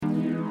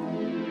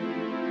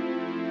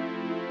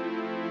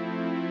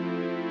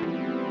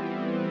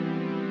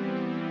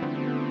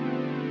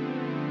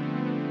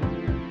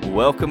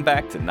Welcome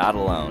back to Not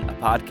Alone, a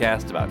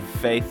podcast about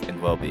faith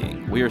and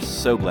well-being. We are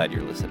so glad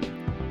you're listening.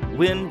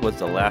 When was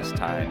the last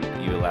time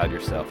you allowed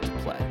yourself to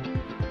play?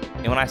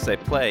 And when I say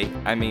play,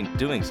 I mean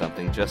doing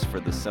something just for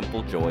the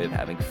simple joy of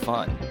having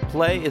fun.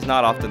 Play is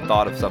not often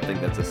thought of something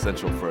that's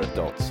essential for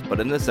adults, but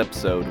in this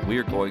episode, we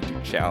are going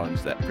to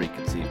challenge that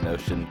preconceived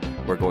notion.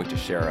 We're going to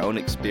share our own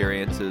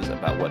experiences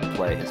about what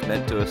play has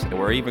meant to us, and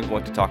we're even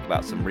going to talk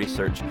about some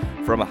research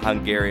from a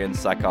Hungarian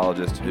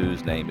psychologist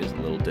whose name is a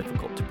little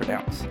difficult to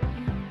pronounce.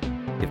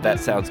 If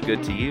that sounds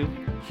good to you,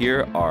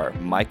 here are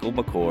Michael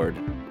McCord,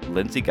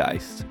 Lindsay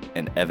Geist,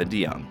 and Evan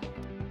DeYoung.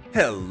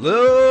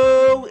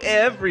 Hello,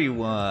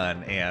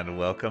 everyone, and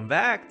welcome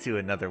back to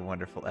another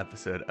wonderful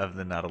episode of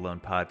the Not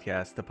Alone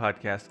podcast, the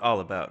podcast all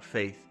about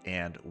faith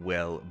and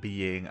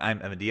well-being.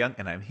 I'm Evan DeYoung,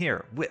 and I'm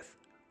here with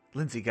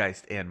Lindsay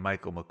Geist and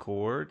Michael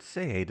McCord.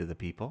 Say hey to the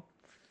people.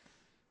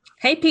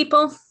 Hey,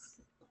 people.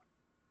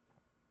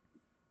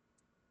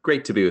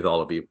 Great to be with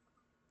all of you.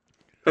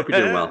 Hope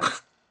you're doing well.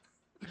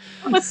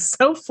 That was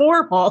so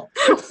formal.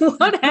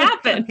 What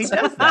happened? He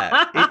does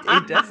that.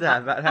 He does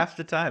that about half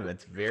the time.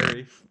 It's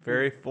very,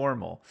 very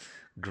formal.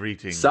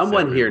 Greetings.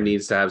 Someone everyone. here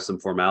needs to have some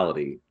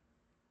formality.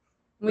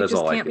 We That's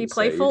just all I can't be can say.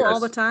 playful You guys- all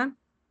the time.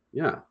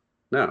 Yeah.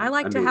 No. I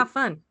like to mean, have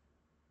fun.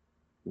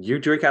 You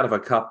drink out of a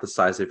cup the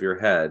size of your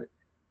head.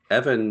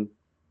 Evan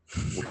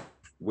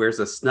wears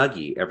a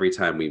Snuggie every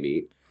time we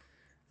meet.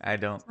 I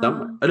don't.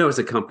 Oh, no, it's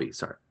a comfy.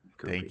 Sorry.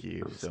 Comfy, Thank you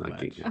not a so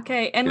Snuggie. much.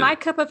 Okay, and Yeah. my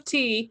cup of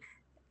tea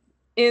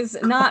is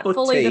not of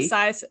fully the tea?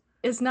 size.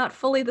 Is not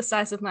fully the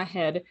size of my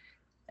head.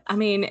 I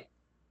mean,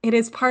 it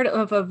is part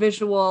of a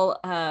visual.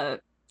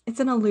 It's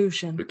an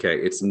illusion. Okay,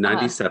 it's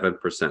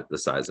 97% the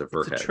size of her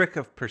It's a head. trick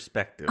of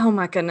perspective. Oh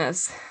my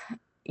goodness,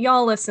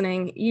 y'all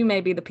listening, you may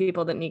be the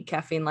people that need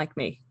caffeine like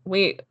me.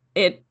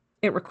 It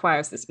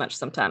requires this much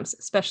sometimes,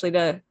 especially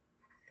to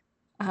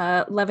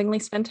lovingly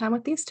spend time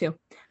with these two.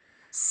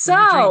 So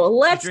When you drink- you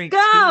let's drink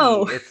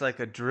go. tea, it's like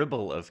a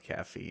dribble of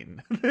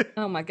caffeine.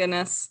 Oh my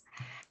goodness.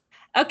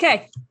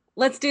 Okay,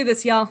 let's do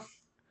this, y'all.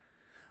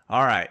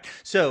 All right.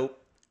 So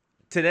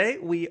today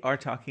we are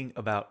talking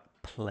about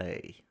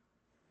play.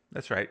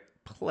 That's right,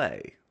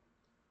 play.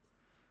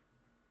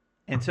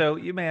 And so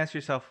you may ask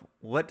yourself,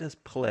 what does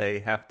play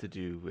have to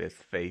do with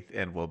faith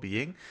and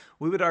well-being?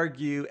 We would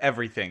argue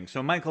everything.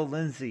 So Michael,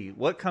 Lindsay,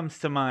 what comes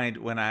to mind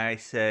when I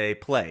say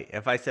play?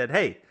 If I said,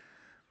 hey,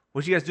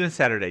 what you guys doing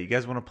Saturday? You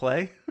guys want to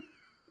play?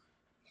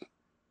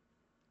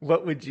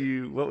 What would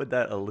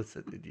that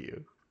elicit in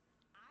you?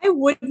 I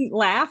wouldn't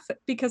laugh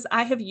because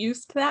I have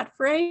used that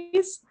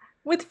phrase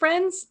with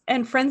friends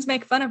and friends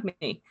make fun of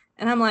me.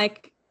 And I'm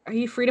like, are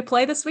you free to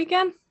play this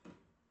weekend?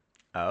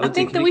 Oh, I Lindsay,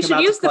 think can that you we come should out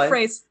to use the play?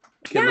 phrase.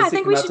 Can Yeah, I Lindsay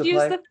think come we out should to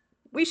use play?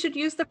 we should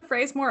use the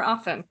phrase more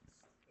often.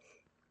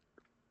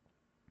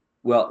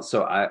 Well,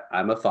 so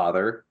I'm a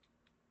father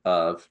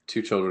of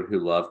two children who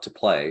love to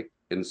play.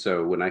 And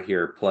so when I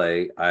hear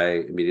play, I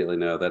immediately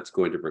know that's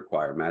going to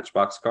require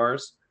Matchbox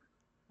cars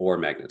or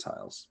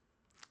Magnetiles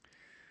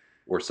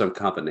or some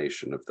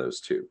combination of those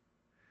two.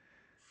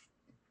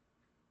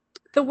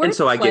 The word And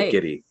so I play, get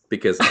giddy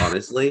because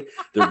honestly,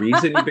 the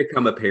reason you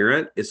become a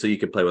parent is so you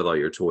can play with all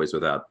your toys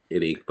without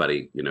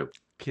anybody,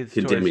 kids'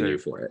 condemning toys you are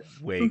for it.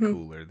 way Mhm.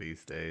 cooler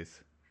these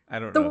days. I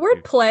don't the know. if word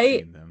you've play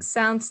seen them.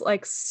 sounds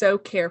like so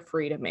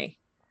carefree to me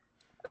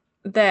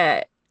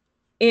that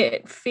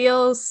it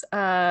feels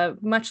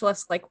much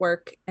less like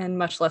work and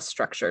much less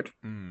structured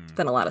Mm.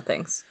 than a lot of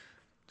things.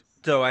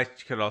 So I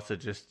could also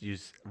just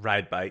use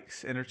ride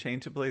bikes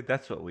interchangeably.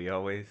 That's what we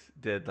always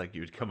did. Like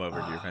you would come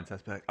over to your friend's house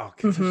and be like, oh,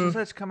 can such and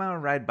such come out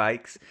and ride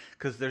bikes?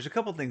 Because there's a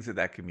couple things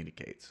that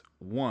communicates.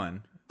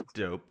 One,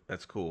 dope.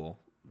 That's cool.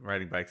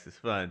 Riding bikes is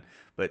fun.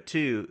 But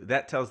two,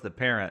 that tells the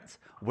parents,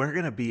 we're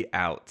going to be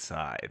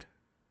outside.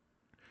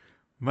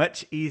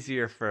 Much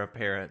easier for a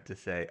parent to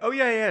say, oh,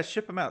 yeah,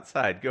 ship them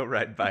outside. Go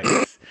ride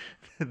bikes.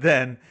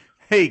 than,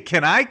 hey,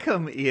 can I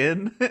come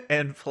in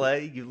and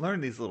play? You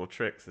learn these little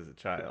tricks as a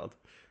child.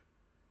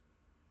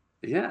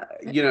 Yeah,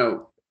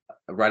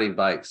 riding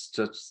bikes,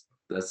 just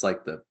that's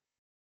like the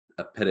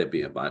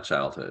epitome of my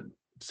childhood.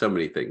 So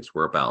many things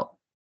were about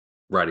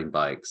riding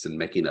bikes and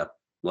making up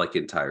like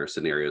entire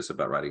scenarios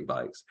about riding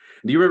bikes.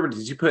 Do you remember,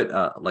 did you put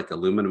like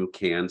aluminum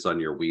cans on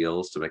your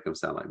wheels to make them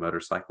sound like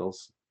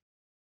motorcycles?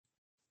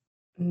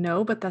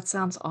 No, but that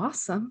sounds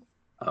awesome.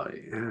 Oh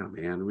yeah,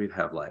 man. We'd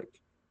have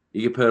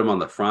you could put them on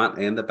the front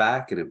and the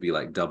back and it'd be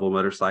like double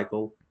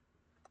motorcycle.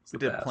 It's We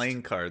the did best.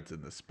 playing cards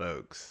in the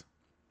spokes.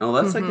 Oh,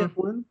 that's a Mhm. good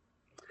one.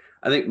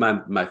 I think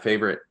my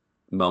favorite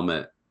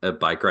moment of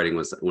bike riding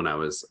was when I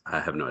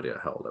have no idea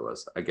how old I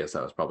was. I guess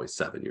I was probably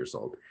 7 years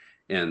old.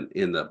 And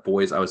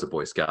I was a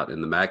Boy Scout. In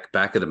the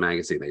back of the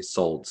magazine, they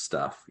sold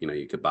stuff.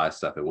 You could buy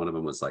stuff. And one of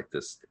them was like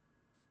this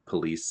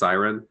police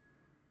siren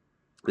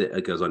that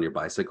it goes on your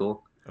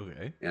bicycle.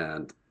 Okay.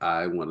 And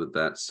I wanted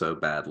that so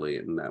badly.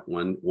 And that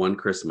one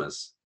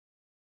Christmas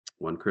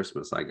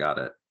I got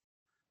it.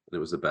 And it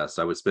was the best.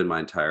 I would spend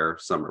my entire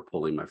summer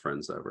pulling my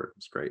friends over. It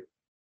was great.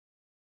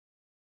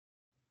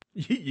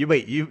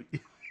 You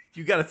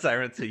got a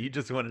siren, so you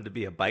just wanted to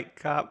be a bike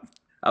cop?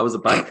 I was a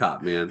bike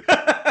cop, man.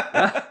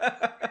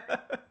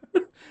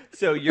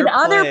 So your Did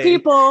other play-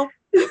 people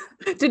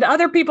did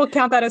other people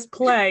count that as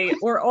play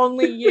or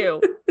only you?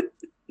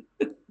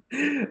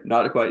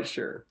 Not quite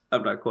sure.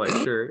 I'm not quite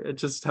sure. It's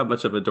just how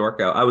much of a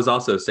dork I was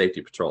also a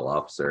safety patrol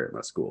officer at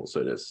my school.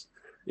 So just,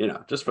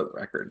 just for the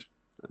record,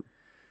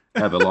 I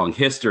have a long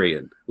history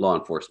in law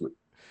enforcement.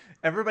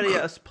 Everybody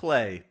else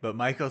play, but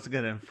Michael's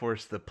going to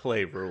enforce the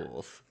play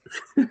rules.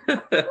 I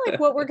feel like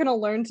what we're going to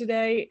learn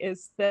today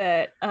is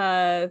that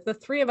the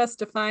three of us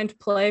defined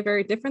play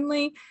very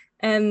differently,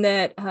 and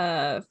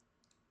that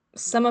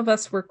some of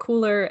us were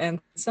cooler and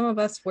some of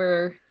us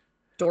were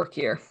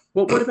dorkier.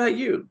 Well, what about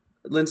you,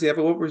 Lindsay?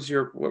 What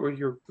were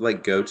your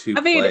like go-to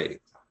play?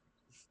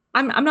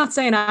 I'm not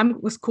saying I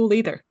was cool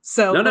either.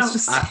 So let's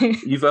just say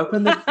you've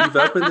opened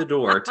the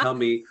door. Tell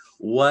me,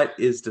 what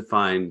is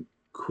defined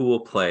cool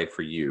play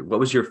for you? What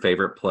was your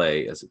favorite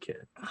play as a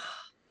kid?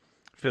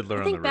 Fiddler I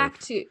on think the back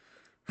Roof.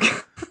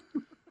 to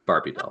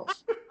Barbie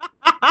dolls.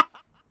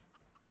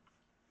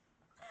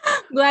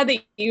 glad that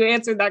you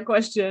answered that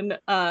question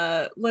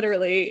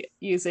literally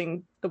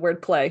using the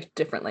word play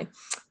differently.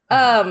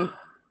 I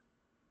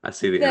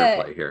see the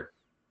interplay here.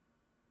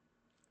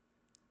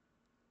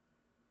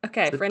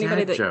 Okay, It's for a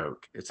anybody dad that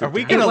joke. It's Are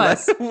we It going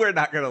was. to we're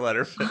not going to let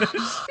her finish.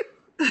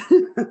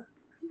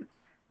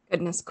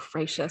 goodness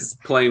gracious.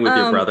 Playing with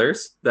your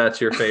brothers?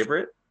 That's your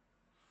favorite?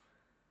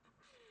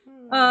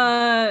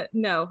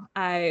 No,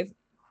 I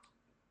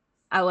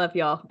love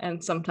y'all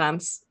and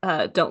sometimes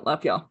don't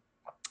love y'all.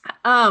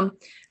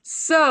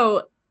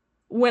 So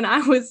when I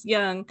was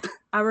young,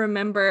 I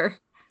remember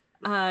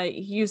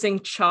using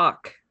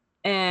chalk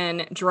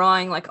and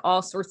drawing like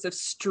all sorts of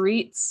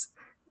streets.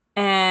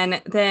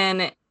 And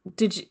then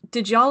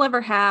did y'all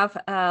ever have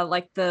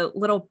like the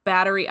little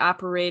battery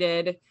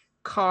operated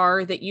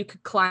car that you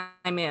could climb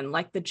in,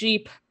 like the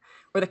Jeep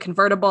or the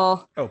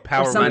convertible? Oh,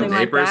 Power Or something My Wheels. like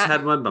neighbors that.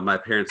 had one, but my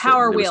parents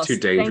Power didn't. It was Wheels. too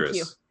Thank dangerous.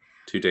 you.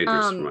 Too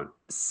dangerous for one.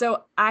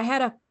 So I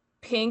had a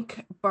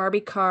pink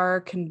Barbie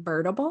car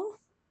convertible.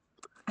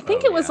 I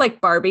think Oh, it was yeah.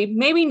 like Barbie,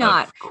 maybe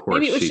not. Of course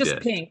Maybe it was she just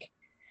did. pink.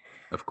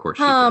 Of course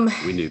she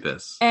did. We knew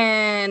this.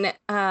 And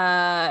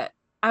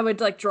I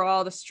would like draw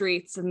all the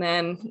streets and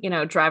then,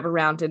 drive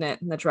around in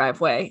it in the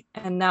driveway.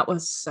 And that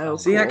was so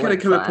See, I cool could have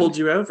and come and fun. pulled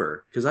you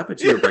over because I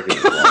bet you were breaking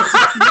the laws.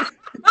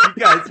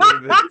 You guys would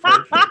have been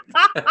perfect.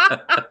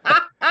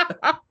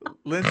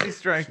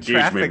 Lindsay's trying Excuse me,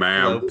 traffic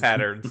ma'am. flow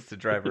patterns to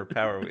drive her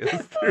Power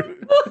Wheels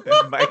through.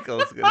 And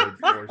Michael's going to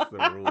enforce the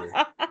rule.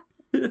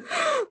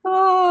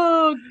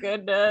 Oh,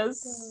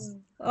 goodness.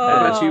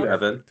 How about you, Oh.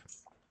 Evan?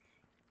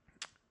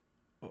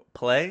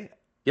 Play?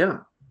 Yeah.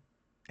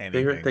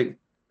 Anything.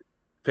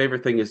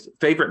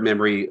 Favorite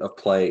memory of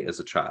play as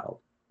a child.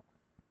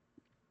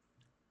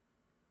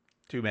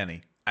 Too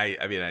many.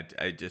 I mean,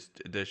 I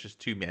just, there's just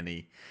too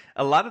many.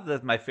 A lot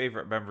of my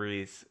favorite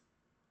memories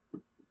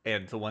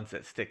and the ones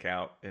that stick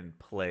out in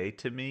play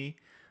to me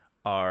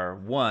are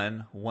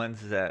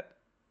ones that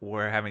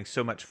were having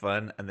so much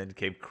fun and then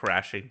came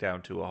crashing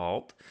down to a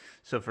halt.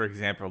 So, for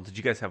example, did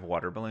you guys have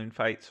water balloon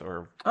fights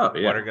or Oh,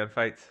 yeah. water gun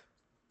fights?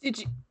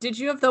 Did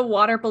you have the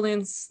water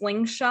balloon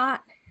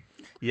slingshot?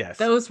 Yes.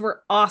 Those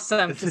were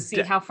awesome It's to a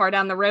see how far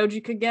down the road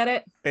you could get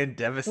it. and We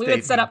devastating.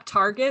 would set up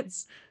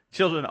targets.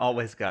 Children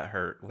always got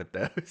hurt with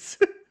those.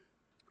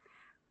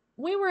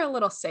 We were a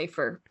little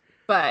safer,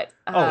 but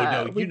Oh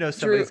no, we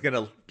somebody's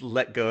gonna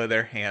let go of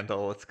their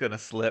handle. It's gonna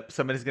slip.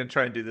 Somebody's gonna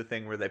try and do the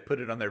thing where they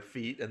put it on their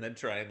feet and then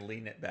try and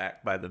lean it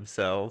back by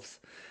themselves.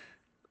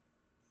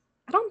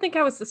 I don't think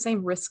I was the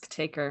same risk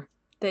taker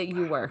that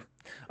you were.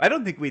 I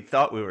don't think we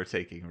thought we were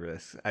taking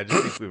risks. I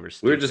just think we were We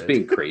stupid. were just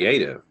being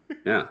creative.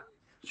 Yeah.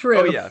 True.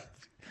 Oh yeah,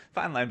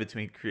 fine line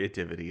between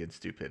creativity and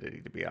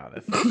stupidity, to be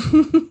honest.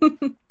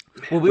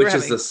 Well, Which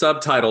is the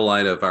subtitle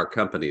line of our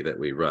company that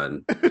we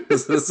run.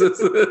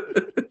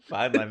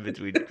 fine line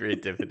between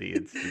creativity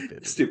and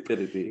stupidity.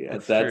 Stupidity.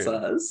 That's That's true.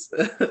 us.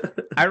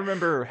 I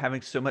remember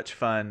having so much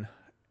fun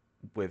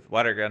with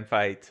water gun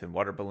fights and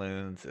water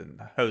balloons and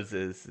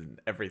hoses and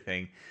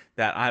everything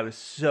that I was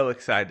so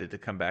excited to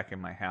come back in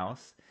my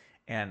house.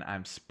 And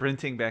I'm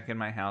sprinting back in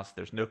my house.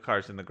 There's no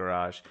cars in the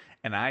garage.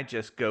 And I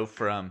just go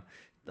from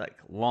like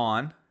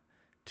lawn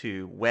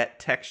to wet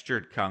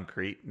textured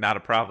concrete, not a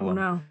problem,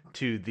 Oh, no.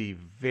 to the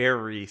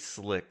very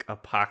slick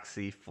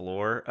epoxy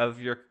floor of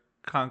your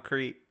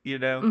concrete,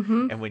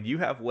 Mhm. And when you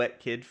have wet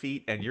kid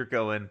feet and you're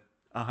going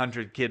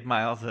 100 kid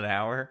miles an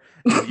hour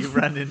and you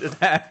run into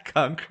that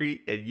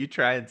concrete and you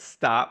try and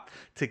stop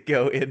to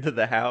go into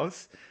the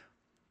house,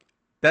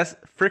 that's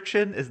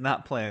friction is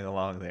not playing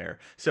along there.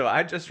 So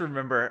I just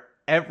remember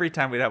every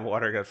time we'd have a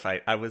water gun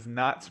fight, I was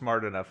not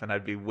smart enough and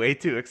I'd be way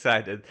too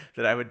excited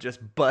that I would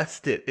just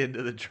bust it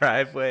into the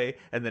driveway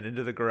and then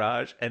into the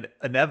garage and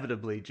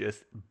inevitably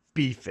just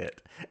beef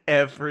it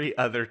every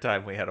other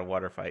time we had a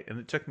water fight. And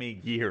it took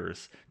me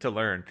years to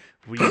learn.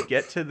 When you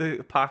get to the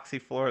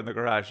epoxy floor in the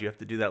garage, you have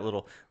to do that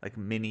little like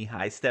mini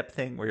high step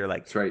thing where you're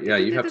like, That's right. Yeah,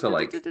 you have to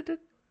like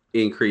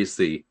increase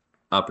the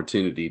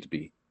opportunity to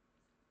be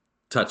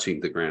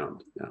touching the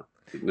ground. Yeah.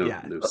 No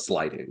Yeah.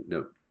 sliding.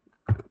 No.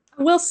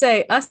 I will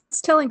say, us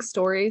telling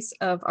stories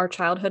of our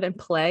childhood and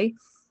play.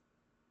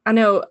 I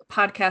know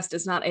podcast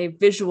is not a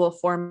visual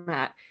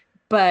format,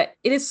 but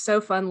it is so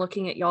fun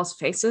looking at y'all's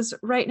faces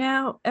right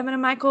now, Evan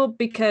and Michael,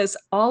 because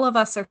all of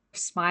us are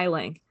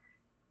smiling,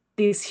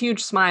 these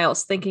huge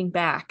smiles, thinking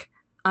back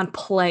on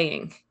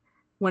playing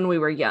when we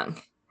were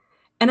young.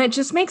 And it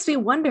just makes me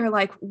wonder,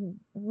 like,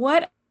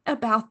 what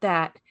about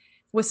that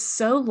was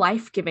so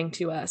life-giving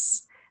to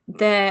us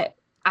that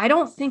I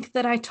don't think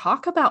that I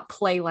talk about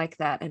play like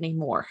that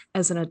anymore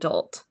as an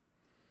adult.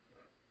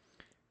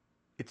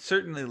 It's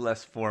certainly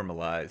less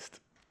formalized.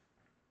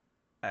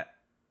 I,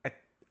 I,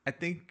 I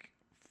think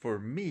for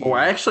me, Or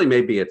actually,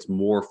 maybe it's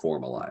more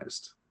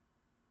formalized,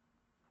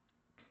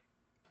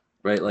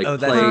 right? Like oh,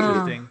 that's play,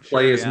 interesting.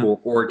 play Sure, is yeah.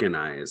 more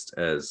organized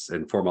as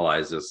and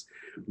formalized as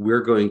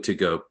we're going to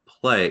go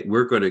play.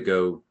 We're going to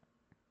go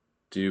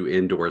do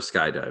indoor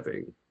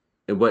skydiving,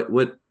 and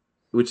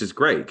which is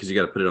great because you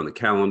got to put it on the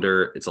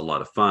calendar. It's a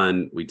lot of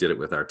fun. We did it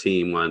with our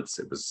team once.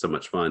 It was so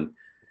much fun.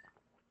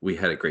 We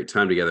had a great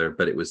time together,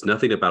 but it was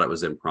nothing about it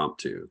was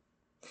impromptu.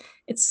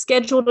 It's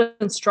scheduled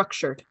and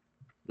structured.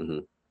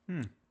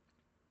 Mm-hmm.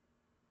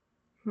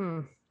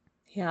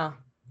 Yeah.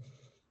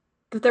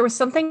 That there was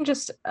something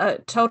just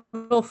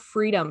total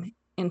freedom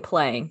in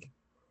playing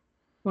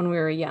when we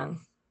were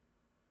young.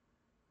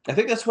 I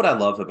think that's what I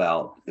love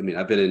about. I mean,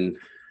 Evan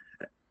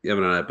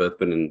and I have both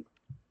been in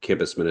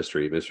campus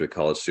ministry of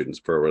college students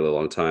for a really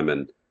long time,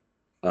 and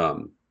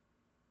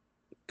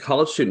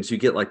college students, you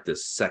get like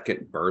this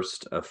second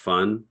burst of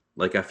fun.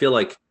 Like I feel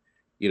like,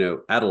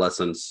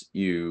 adolescence,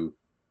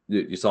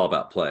 it's all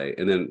about play,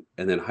 and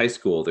then high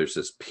school, there's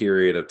this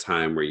period of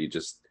time where you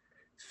just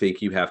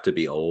think you have to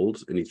be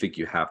old and you think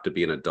you have to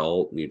be an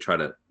adult, and you try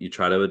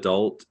to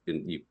adult,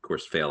 and you of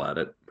course fail at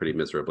it pretty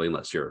miserably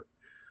unless you're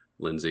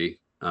Lindsay.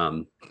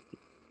 And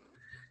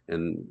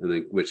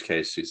in which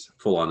case she's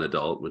full on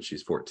adult when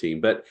she's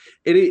 14. But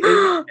in any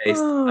case,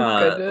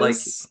 like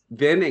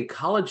then in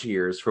college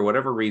years, for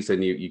whatever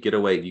reason, you get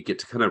away, you get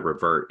to kind of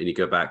revert and you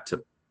go back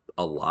to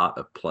a lot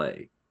of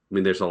play. I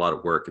mean, there's a lot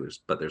of work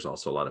but there's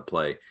also a lot of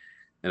play.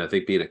 And I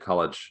think being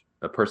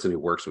a person who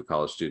works with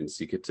college students,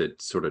 you get to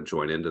sort of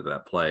join into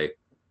that play.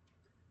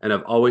 And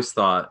I've always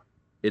thought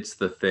it's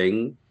the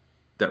thing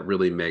that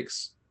really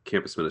makes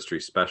campus ministry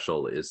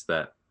special is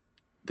that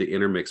the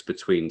intermix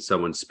between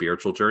someone's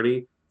spiritual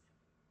journey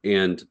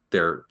and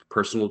their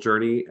personal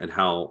journey and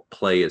how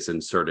play is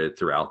inserted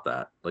throughout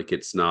that. Like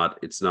it's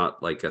not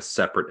like a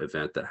separate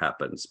event that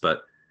happens,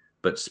 but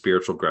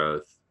spiritual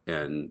growth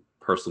and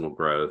personal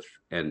growth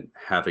and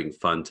having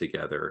fun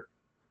together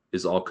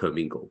is all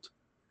commingled.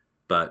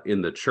 But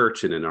in the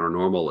church and in our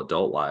normal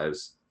adult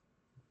lives,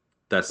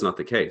 that's not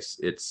the case.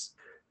 It's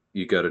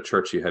you go to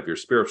church, you have your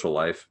spiritual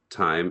life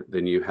time,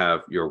 then you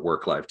have your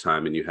work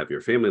lifetime, and you have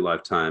your family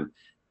lifetime.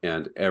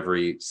 And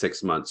every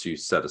 6 months you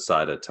set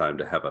aside a time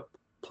to have a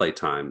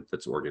playtime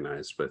that's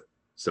organized with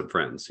some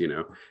friends.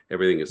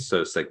 Everything is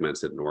so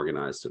segmented and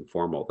organized and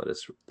formal that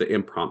it's the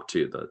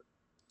impromptu,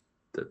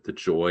 the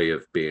joy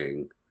of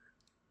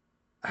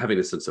having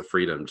a sense of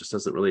freedom just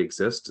doesn't really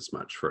exist as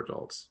much for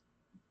adults.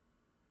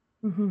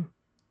 Mm-hmm.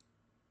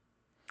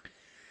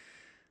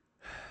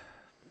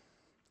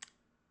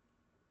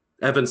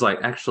 Evan's like,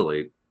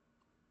 actually,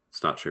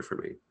 it's not true for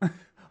me.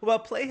 Well,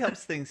 play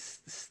helps things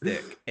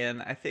stick,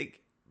 and I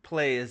think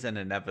play is an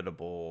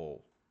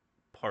inevitable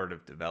part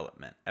of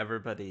development.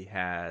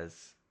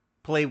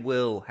 Play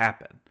will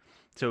happen.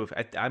 So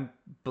I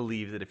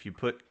believe that if you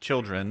put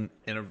children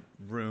in a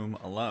room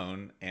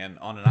alone and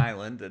on an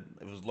island, and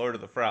it was Lord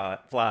of the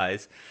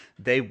Flies,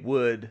 they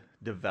would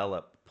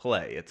develop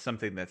play. It's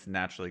something that's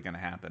naturally going to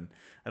happen.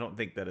 I don't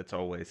think that it's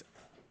always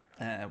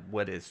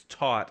what is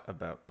taught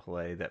about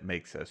play that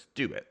makes us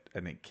do it.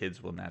 I think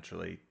kids will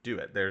naturally do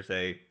it. There's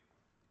a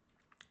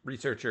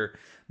researcher,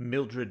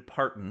 Mildred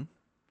Parton.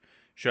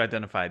 She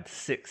identified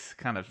 6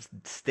 kind of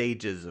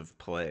stages of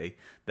play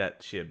that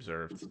she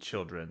observed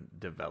children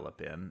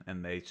develop in.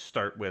 And they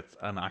start with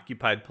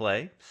unoccupied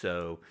play.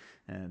 So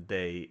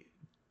they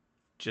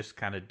just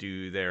kind of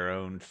do their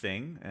own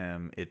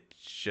thing. It's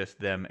just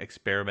them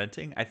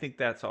experimenting. I think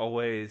that's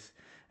always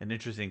an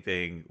interesting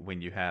thing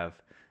when you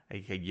have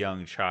a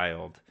young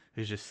child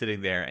who's just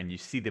sitting there and you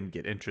see them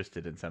get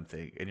interested in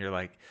something. And you're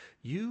like,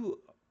 your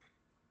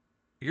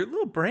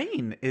little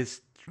brain is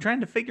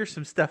trying to figure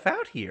some stuff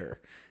out here.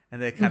 And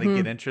they kind of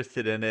get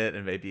interested in it,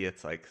 and maybe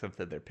it's like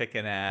something they're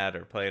picking at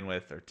or playing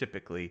with or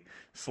typically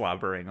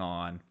slobbering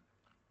on.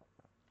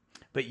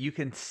 But you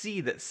can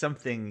see that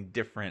something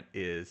different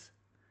is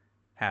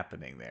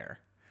happening there.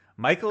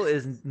 Michael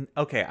is...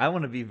 Okay, I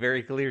want to be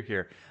very clear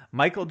here.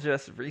 Michael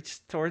just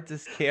reached towards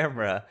his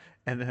camera,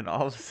 and then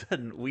all of a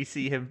sudden we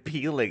see him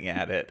peeling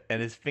at it,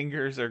 and his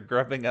fingers are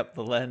grubbing up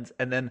the lens.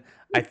 And then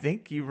I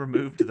think you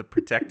removed the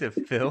protective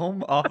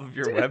film off of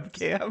your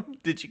webcam.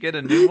 Did you get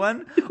a new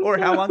one? Or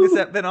how long has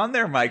that been on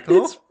there,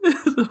 Michael?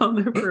 It's been on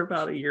there for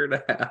about a year and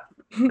a half.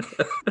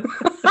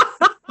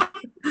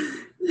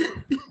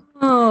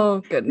 Oh,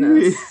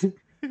 goodness.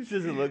 It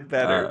doesn't look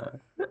better.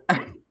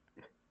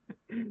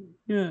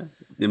 Yeah.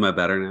 Am I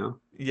better now?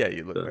 Yeah,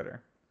 you look So,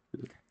 better.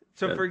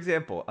 So, yeah. for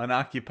example,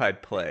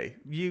 unoccupied play.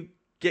 You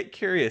get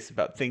curious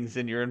about things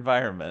in your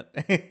environment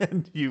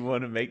and you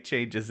want to make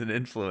changes and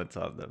influence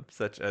on them,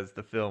 such as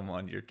the film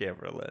on your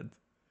camera lens.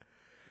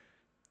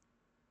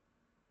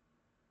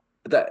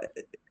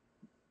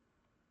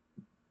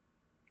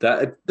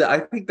 that I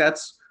think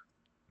that's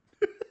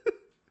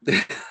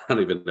I don't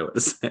even know what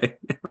to say.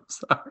 I'm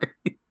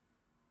sorry.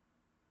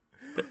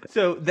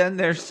 So then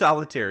there's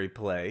solitary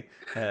play.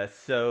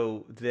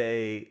 So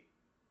they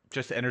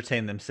just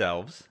entertain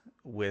themselves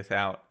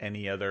without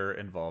any other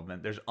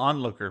involvement. There's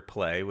onlooker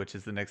play, which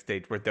is the next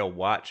stage where they'll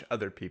watch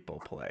other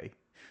people play.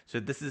 So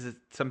this is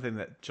something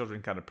that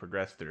children kind of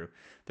progress through.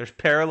 There's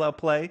parallel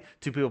play.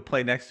 Two people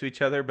play next to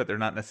each other, but they're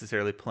not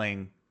necessarily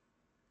playing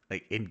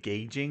like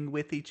engaging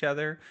with each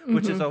other,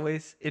 which is Mhm.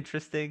 always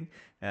interesting.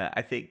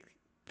 I think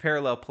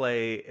parallel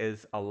play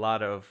is a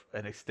lot of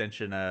an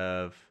extension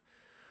of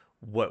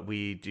what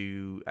we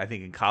do, I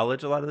think, in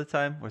college a lot of the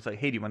time, where it's like,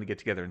 hey, do you want to get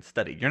together and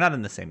study? You're not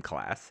in the same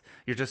class.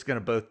 You're just going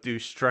to both do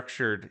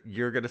structured,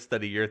 you're going to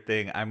study your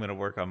thing, I'm going to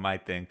work on my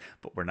thing,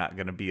 but we're not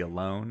going to be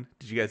alone.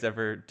 Did you guys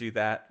ever do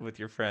that with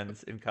your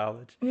friends in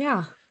college?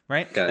 Yeah.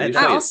 Right? Yeah, And I usually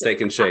that's it's also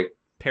steak and shake.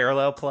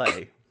 parallel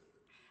play.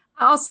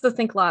 I also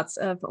think lots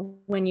of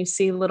when you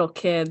see little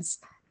kids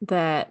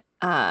that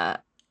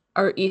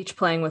are each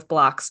playing with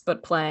blocks,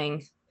 but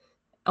playing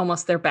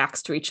almost their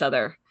backs to each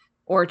other,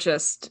 or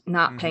just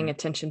not paying Mhm.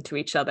 attention to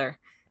each other.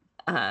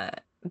 Uh,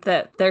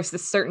 that there's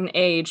this certain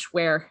age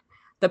where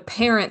the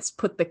parents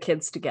put the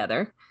kids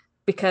together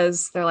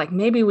because they're like,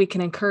 maybe we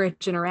can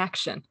encourage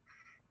interaction.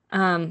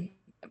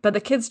 But the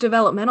kids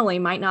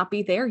developmentally might not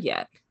be there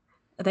yet.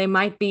 They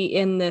might be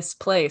in this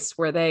place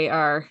where they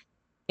are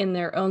in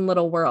their own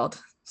little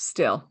world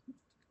still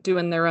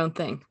doing their own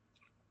thing.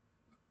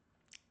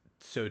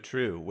 So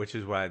true, which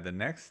is why the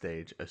next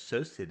stage,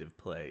 associative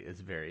play, is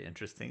very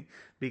interesting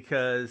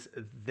because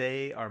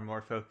they are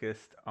more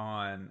focused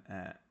on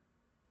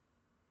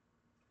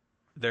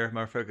they're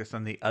more focused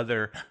on the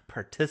other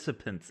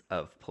participants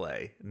of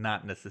play,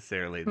 not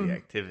necessarily the Hmm.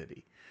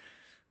 activity.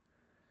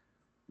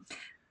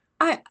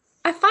 I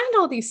I find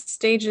all these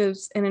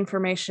stages and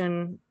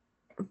information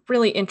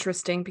really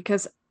interesting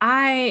because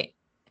I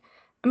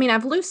mean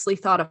I've loosely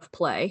thought of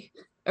play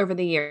over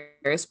the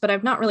years, but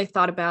I've not really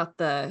thought about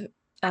the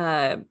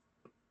uh,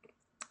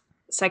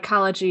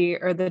 psychology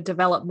or the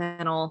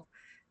developmental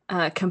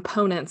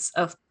components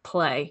of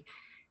play.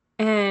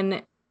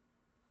 And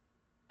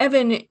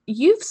Evan,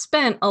 you've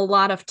spent a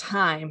lot of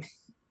time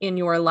in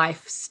your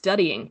life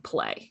studying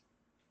play.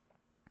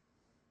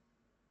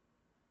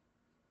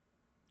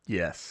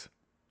 Yes.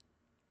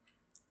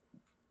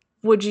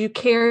 Would you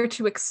care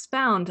to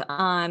expound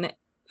on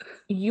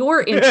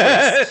your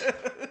interest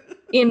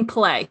in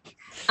play?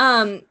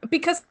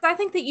 Because I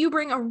think that you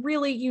bring a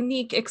really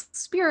unique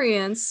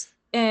experience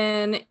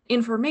and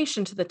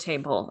information to the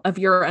table of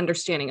your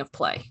understanding of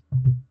play.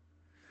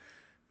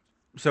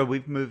 So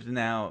we've moved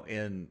now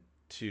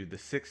into the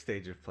sixth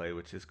stage of play,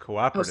 which is Oh,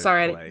 cooperative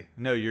sorry, play.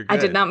 No, you're I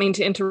did good. not mean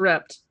to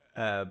interrupt.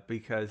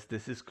 Because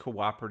this is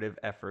cooperative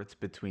efforts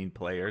between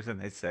players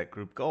and they set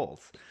group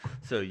goals.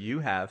 So you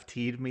have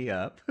teed me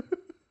up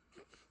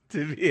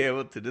to be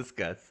able to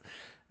discuss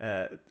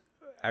uh,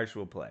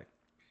 actual play.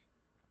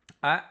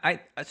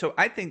 So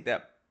I think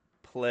that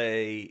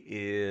play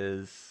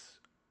is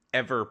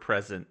ever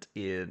present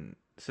in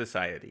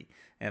society,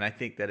 and I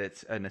think that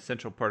it's an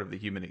essential part of the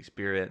human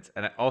experience.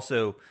 And I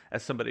also,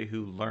 as somebody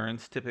who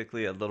learns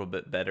typically a little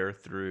bit better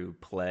through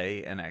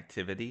play and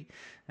activity,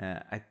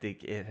 I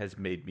think it has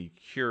made me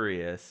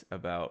curious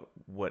about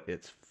what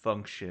its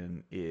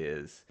function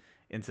is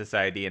in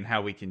society and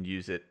how we can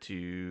use it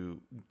to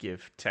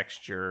give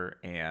texture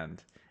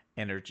and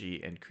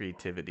energy and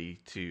creativity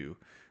to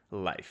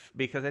life,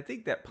 because I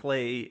think that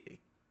play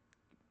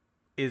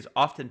is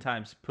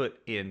oftentimes put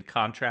in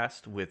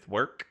contrast with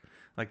work.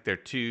 Like they're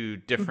two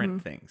Mm-hmm.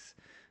 different things.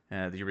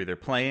 You're either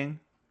playing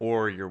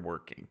or you're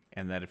working,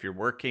 and that if you're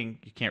working,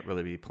 you can't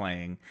really be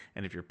playing,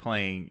 and if you're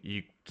playing,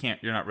 you're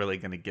not really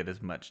going to get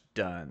as much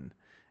done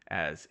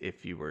as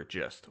if you were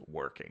just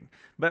working.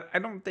 But I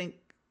don't think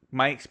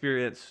my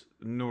experience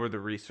nor the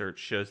research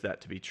shows that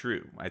to be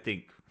true. I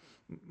think,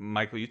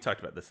 Michael, you talked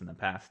about this in the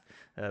past.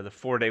 The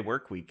 4-day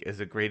work week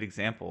is a great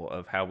example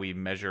of how we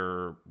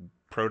measure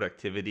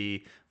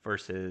productivity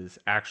versus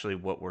actually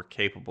what we're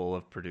capable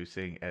of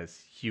producing as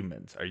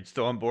humans. Are you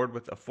still on board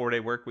with a 4-day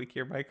work week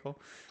here, Michael?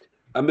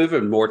 I'm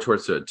moving more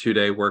towards a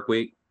 2-day work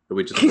week.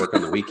 We just work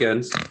on the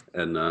weekends,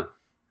 and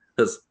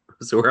that's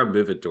where I'm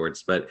moving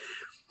towards. But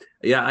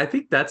yeah, I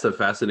think that's a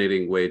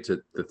fascinating way to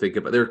think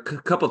about. There are a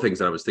couple of things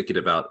that I was thinking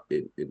about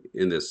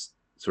in this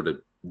sort of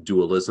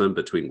dualism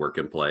between work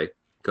and play,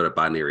 kind of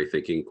binary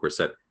thinking. Of course,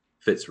 that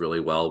fits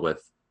really well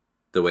with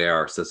the way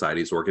our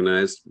society is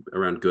organized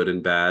around good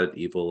and bad,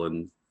 evil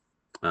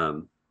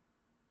um,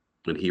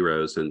 and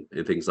heroes and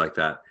things like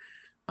that.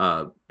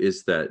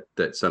 Is that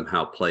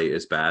somehow play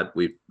is bad?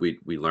 We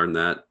learn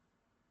that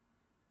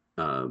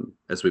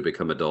as we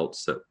become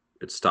adults. That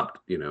it stopped.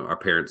 Our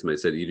parents may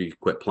say you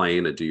quit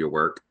playing and do your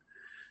work.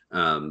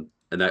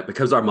 and that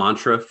becomes our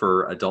mantra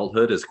for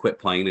adulthood is quit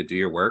playing and do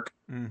your work.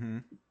 Mm-hmm.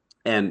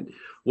 And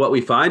what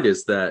we find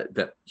is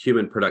that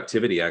human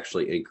productivity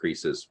actually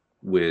increases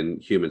when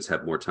humans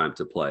have more time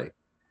to play,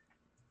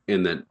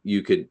 and that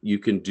you can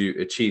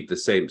achieve the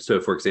same.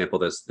 So, for example,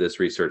 this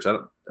research, I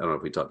don't know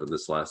if we talked in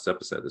this last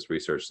episode, this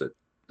research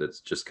that's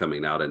just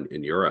coming out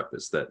in Europe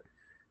is that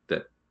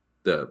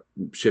the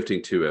shifting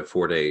to a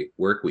 4-day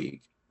work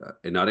week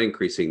and not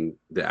increasing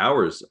the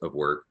hours of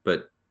work,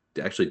 but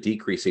actually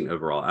decreasing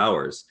overall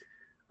hours,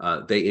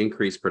 they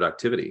increase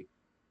productivity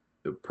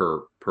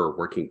per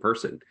working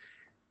person,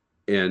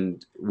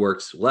 and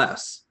works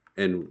less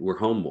and we're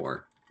home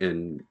more.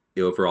 And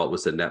overall, it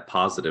was a net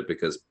positive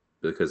because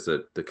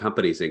the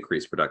companies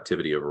increased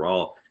productivity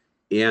overall,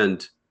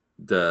 and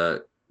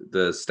the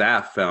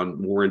staff found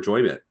more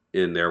enjoyment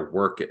in their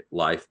work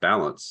life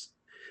balance.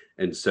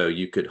 And so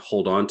you could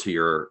hold on to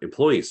your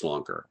employees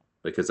longer,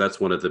 because that's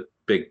one of the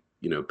big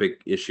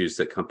issues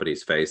that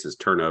companies face is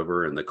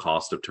turnover and the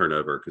cost of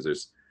turnover, because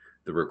there's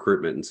the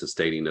recruitment and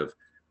sustaining of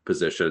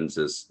positions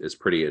is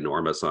pretty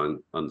enormous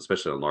on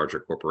especially on larger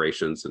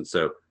corporations. And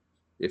so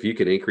if you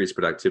can increase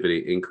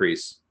productivity,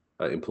 increase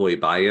employee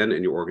buy-in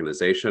in your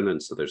organization,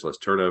 and so there's less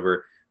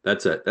turnover,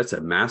 that's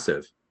a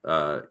massive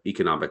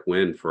economic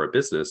win for a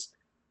business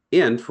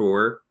and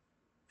for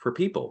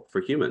people,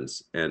 for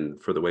humans,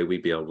 and for the way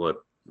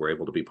we're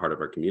able to be part of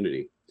our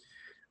community.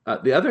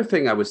 The other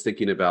thing I was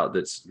thinking about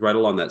that's right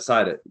along that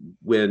side,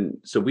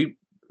 Evan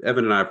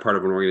and I are part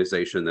of an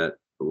organization that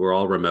we're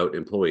all remote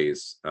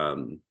employees.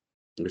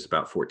 There's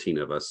about 14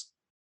 of us.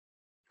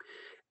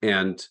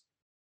 And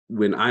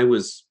when I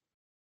was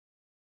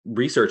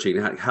researching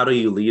how do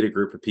you lead a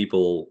group of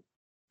people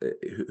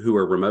who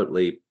are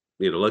remotely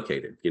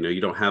located, you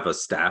don't have a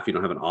staff, you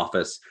don't have an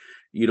office,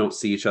 you don't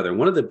see each other. And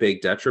one of the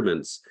big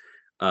detriments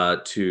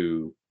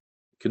to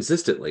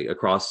consistently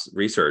across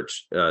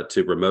research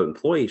to remote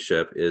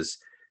employeeship is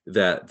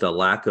that the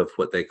lack of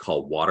what they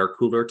call water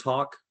cooler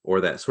talk,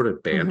 or that sort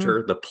of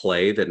banter, the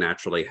play that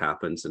naturally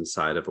happens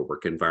inside of a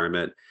work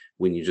environment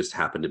when you just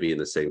happen to be in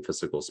the same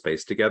physical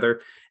space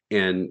together.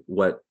 And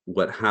what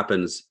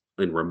happens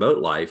in remote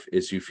life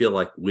is you feel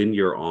like when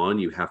you're on,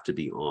 you have to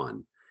be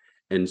on.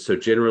 And so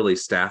generally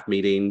staff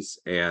meetings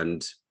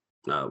and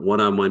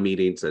one-on-one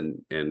meetings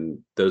and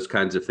those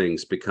kinds of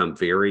things become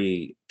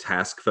very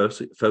task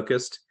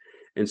focused.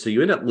 And so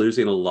you end up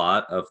losing a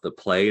lot of the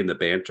play and the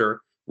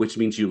banter, which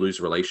means you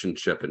lose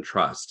relationship and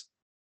trust.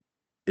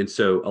 And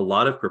so a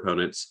lot of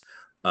proponents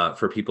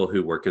for people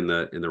who work in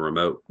the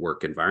remote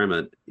work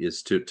environment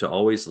is to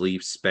always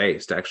leave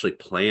space to actually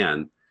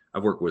plan.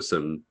 I've worked with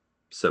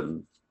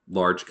some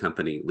large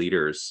company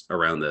leaders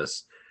around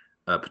this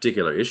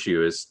particular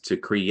issue, is to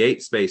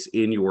create space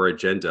in your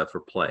agenda for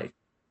play.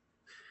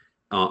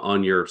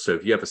 So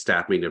if you have a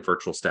staff meeting, a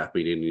virtual staff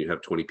meeting, and you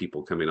have 20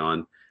 people coming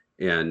on,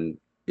 and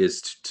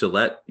is to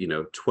let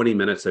 20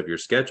 minutes of your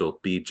schedule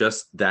be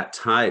just that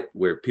type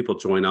where people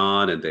join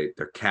on and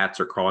their cats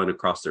are crawling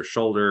across their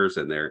shoulders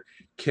and their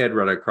kid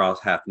running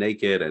across half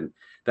naked, and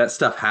that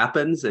stuff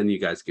happens, and you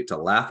guys get to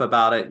laugh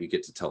about it, you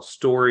get to tell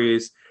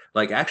stories,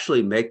 like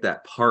actually make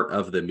that part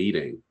of the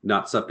meeting,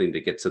 not something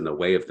that gets in the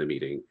way of the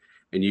meeting.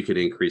 And you can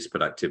increase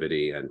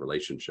productivity and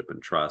relationship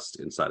and trust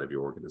inside of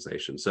your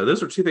organization. So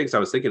those are two things I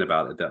was thinking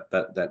about,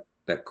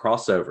 that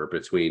crossover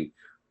between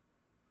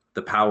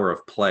the power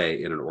of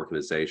play in an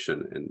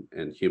organization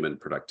and human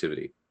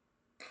productivity.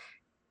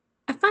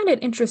 I find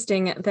it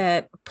interesting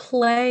that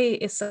play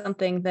is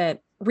something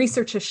that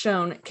research has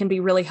shown can be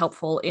really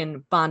helpful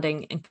in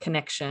bonding and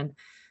connection,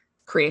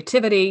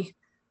 creativity,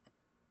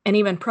 and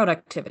even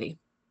productivity.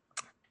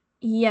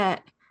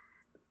 Yet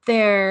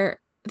there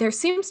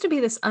seems to be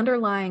this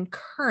underlying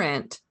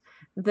current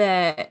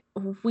that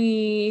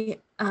we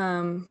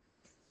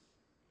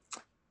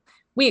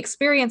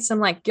experience some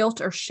like guilt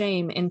or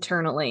shame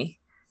internally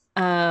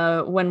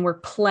when we're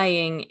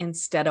playing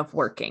instead of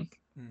working.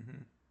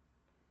 Mm-hmm.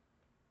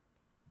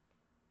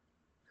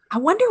 I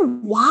wonder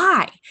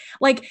why,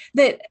 like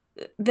that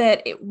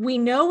we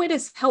know it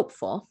is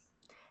helpful,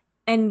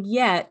 and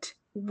yet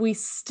we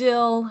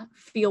still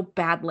feel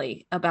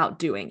badly about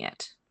doing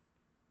it.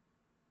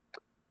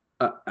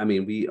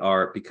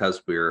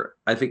 Because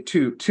I think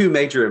two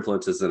major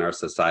influences in our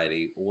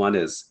society. One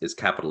is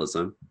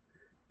capitalism.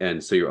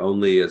 And so you're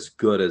only as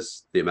good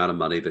as the amount of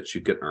money that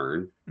you can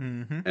earn,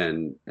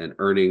 and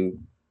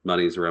earning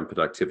money is around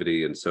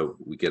productivity. And so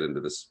we get into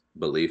this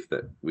belief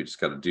that we just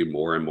got to do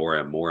more and more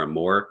and more and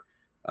more,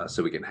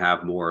 so we can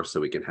have more,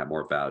 so we can have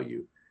more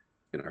value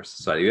in our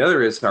society. The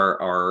other is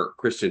our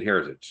Christian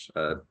heritage,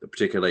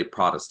 particularly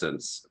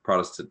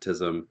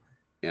Protestantism,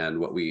 and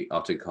what we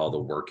often call the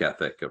work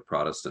ethic of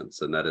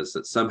Protestants. And that is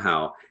that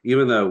somehow,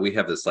 even though we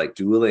have this like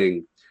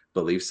dueling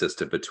belief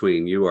system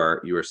between you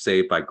are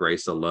saved by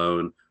grace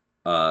alone,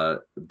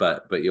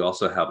 but you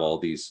also have all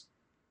these,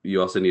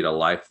 you also need a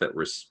life that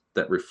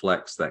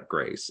reflects that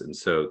grace. And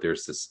so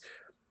there's this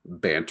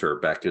banter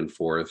back and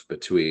forth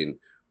between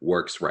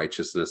works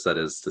righteousness, that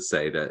is to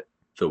say that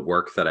the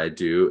work that I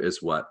do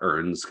is what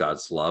earns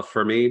God's love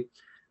for me,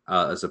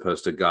 as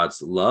opposed to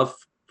God's love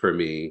for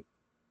me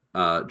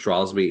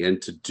draws me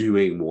into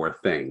doing more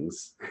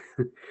things.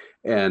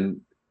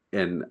 and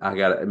I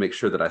got to make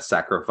sure that I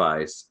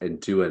sacrifice and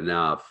do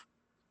enough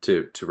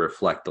to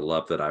reflect the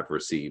love that I've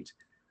received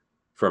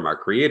from our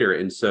creator.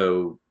 And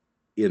so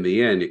in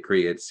the end, it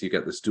creates, you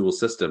got this dual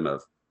system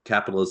of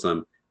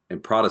capitalism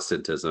and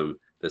Protestantism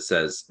that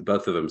says,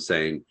 both of them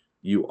saying,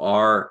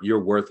 your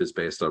worth is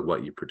based on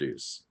what you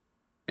produce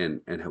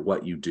and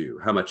what you do,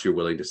 how much you're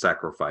willing to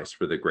sacrifice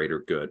for the greater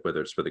good,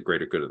 whether it's for the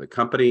greater good of the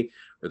company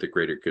or the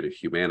greater good of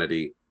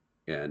humanity.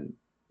 And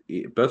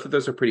both of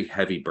those are pretty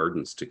heavy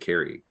burdens to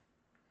carry.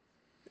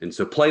 And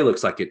so play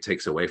looks like it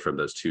takes away from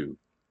those two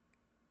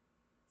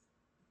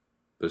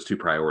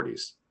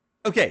priorities.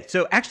 Okay,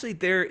 so actually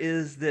there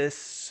is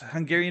this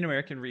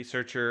Hungarian-American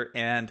researcher,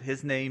 and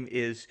his name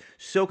is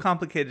so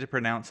complicated to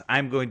pronounce,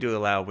 I'm going to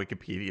allow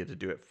Wikipedia to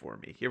do it for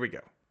me. Here we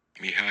go.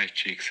 Mihály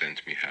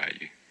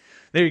Csikszentmihalyi.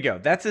 There you go.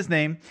 That's his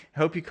name. I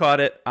hope you caught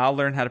it. I'll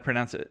learn how to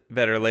pronounce it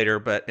better later,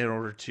 but in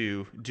order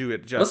to do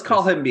it justice... Let's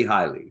call him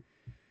Mihály.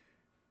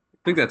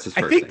 I think that's his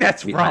first name. I think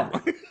that's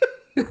wrong.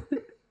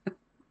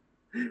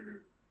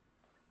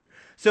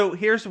 So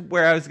here's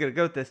where I was going to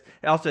go with this.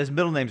 Also, his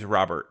middle name's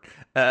Robert.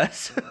 I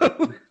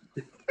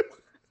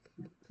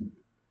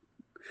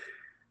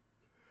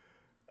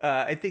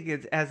think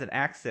it has an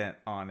accent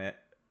on it.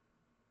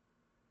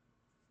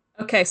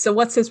 Okay, so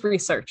what's his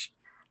research?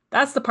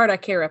 That's the part I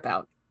care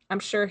about. I'm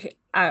sure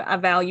I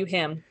value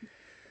him.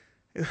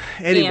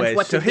 Anyway,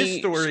 so his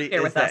story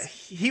is that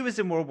he was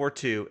in World War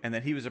II and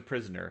that he was a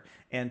prisoner.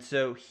 And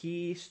so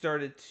he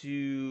started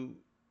to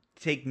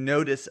take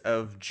notice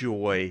of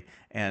joy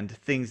and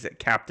things that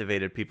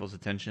captivated people's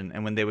attention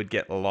and when they would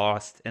get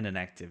lost in an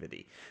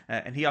activity.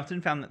 And he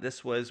often found that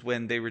this was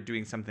when they were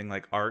doing something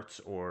like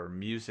arts or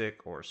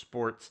music or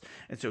sports.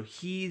 And so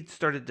he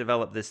started to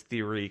develop this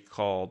theory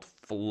called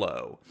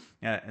flow.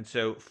 And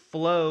so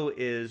flow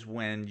is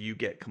when you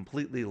get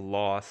completely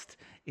lost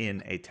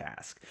in a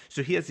task.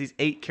 So he has these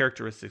 8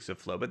 characteristics of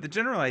flow, but the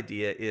general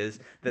idea is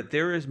that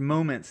there is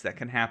moments that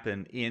can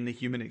happen in the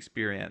human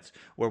experience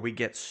where we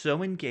get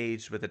so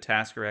engaged with a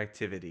task or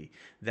activity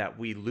that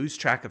we lose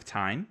track of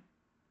time,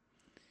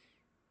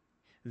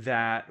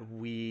 that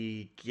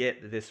we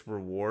get this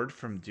reward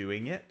from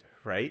doing it,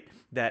 right?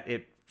 That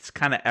it's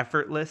kind of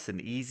effortless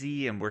and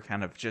easy and we're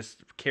kind of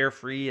just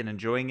carefree and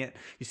enjoying it.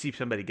 You see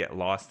somebody get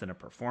lost in a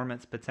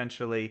performance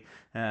potentially.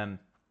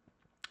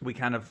 We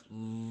kind of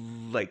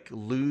like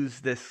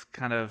lose this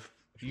kind of,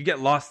 you get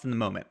lost in the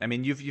moment. I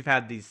mean, you've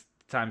had these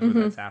times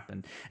where that's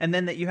happened, and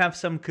then that you have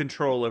some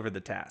control over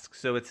the task.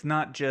 So it's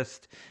not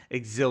just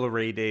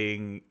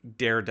exhilarating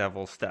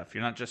daredevil stuff.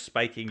 You're not just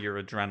spiking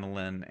your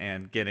adrenaline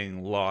and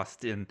getting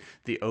lost in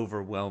the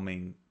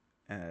overwhelming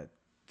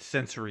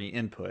sensory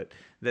input,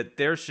 that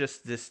there's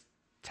just this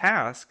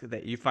task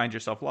that you find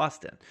yourself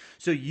lost in.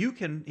 So you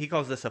can, he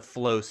calls this a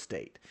flow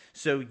state.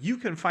 So you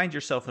can find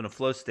yourself in a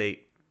flow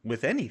state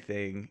with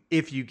anything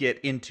if you get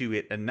into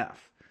it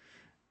enough.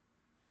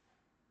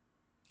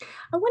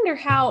 I wonder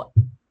how,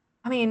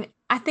 I mean,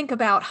 I think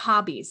about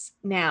hobbies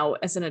now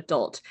as an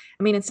adult.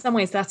 I mean, in some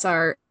ways that's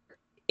often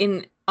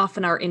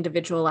our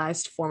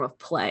individualized form of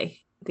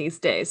play these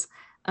days.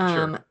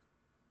 Sure.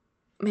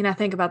 I mean, I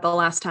think about the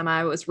last time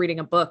I was reading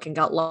a book and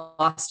got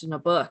lost in a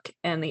book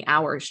and the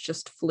hours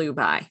just flew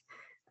by.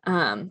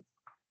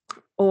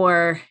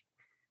 Or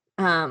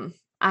I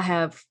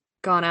have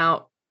gone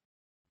out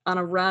on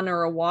a run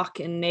or a walk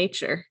in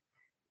nature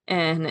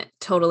and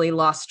totally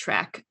lost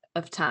track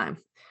of time,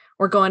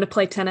 or going to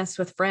play tennis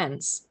with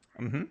friends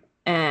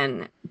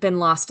and been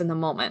lost in the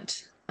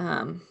moment.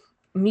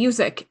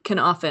 Music can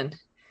often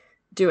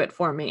do it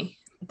for me,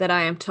 that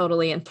I am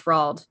totally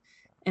enthralled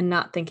and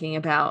not thinking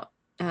about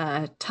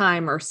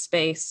time or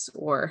space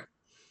or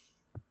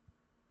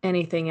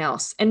anything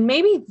else. And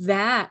maybe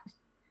that's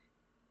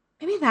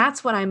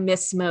what I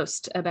miss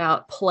most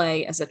about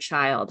play as a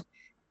child,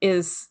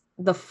 is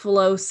the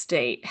flow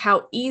state,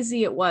 how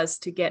easy it was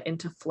to get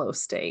into flow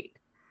state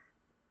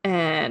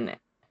and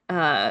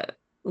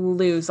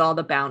lose all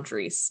the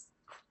boundaries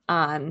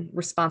on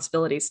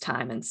responsibilities,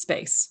 time, and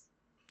space.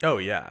 Oh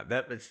yeah,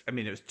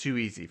 it was too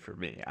easy for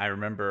me. I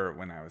remember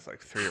when I was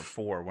like 3 or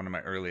 4, one of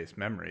my earliest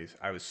memories,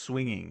 I was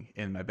swinging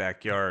in my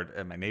backyard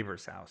at my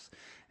neighbor's house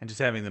and just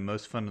having the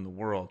most fun in the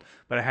world,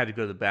 but I had to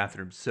go to the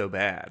bathroom so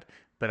bad,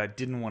 but I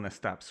didn't want to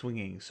stop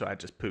swinging, so I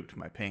just pooped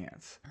my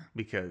pants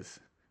because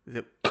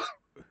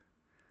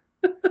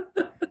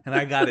and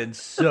I got in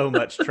so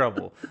much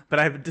trouble. But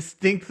I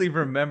distinctly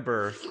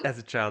remember as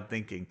a child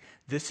thinking,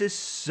 this is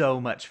so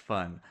much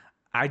fun.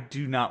 I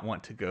do not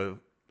want to go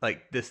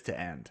like this to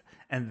end.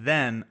 And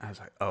then I was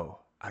like, oh,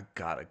 I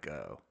gotta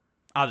go.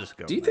 I'll just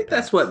go. Do you think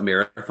that's what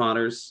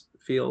marathoners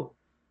feel?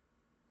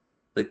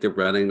 Like they're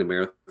running the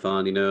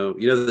marathon,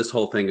 this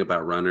whole thing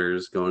about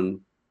runners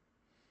going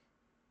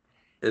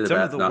in the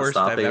Some of the worst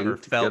I've ever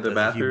felt as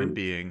a human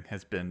being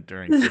has been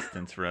during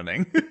distance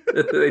running.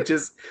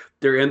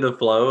 They're in the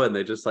flow and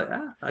they just like,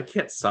 I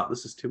can't stop.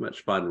 This is too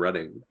much fun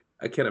running.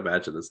 I can't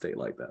imagine a state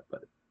like that.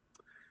 But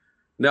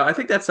no, I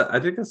think that's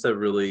a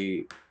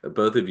really,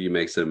 both of you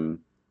make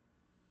some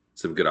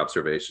some good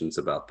observations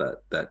about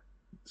that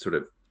sort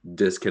of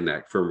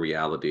disconnect from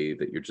reality,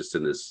 that you're just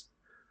in this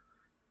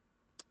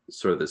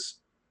sort of this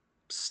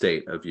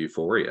state of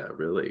euphoria,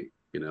 really,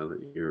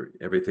 that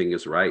everything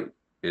is right,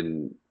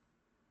 and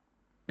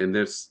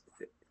there's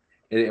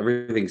and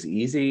everything's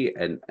easy,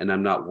 and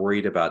I'm not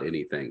worried about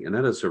anything. And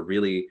that is a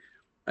really,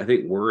 I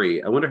think,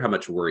 I wonder how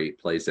much worry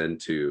plays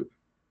into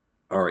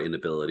our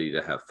inability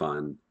to have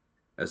fun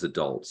as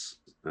adults,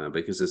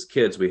 because as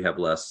kids we have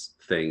less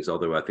things,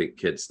 although I think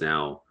kids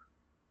now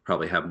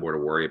probably have more to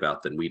worry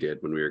about than we did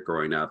when we were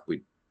growing up.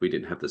 We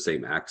didn't have the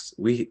same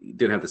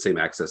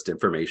access to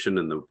information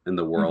in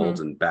the world,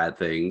 and bad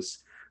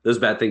things. Those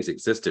bad things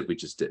existed. We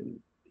just didn't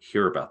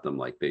hear about them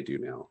like they do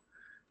now.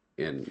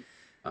 And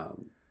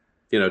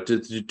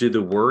do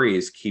the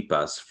worries keep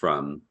us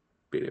from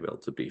being able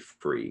to be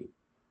free?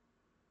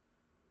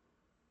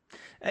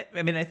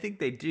 I mean, I think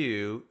they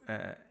do.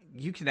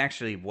 You can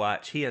actually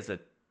watch. He has a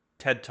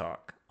TED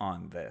Talk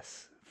on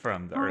this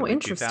from the early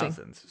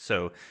 2000s.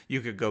 So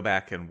you could go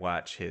back and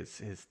watch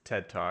his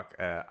TED Talk.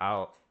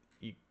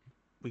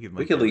 We can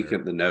link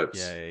in the notes.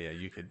 Yeah.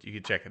 You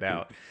could check it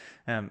out.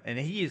 And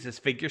he uses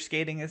figure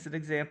skating as an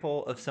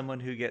example of someone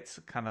who gets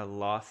kind of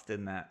lost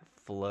in that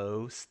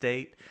flow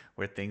state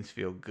where things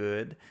feel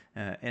good.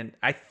 And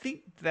I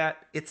think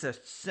that it's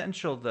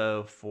essential,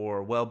 though,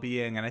 for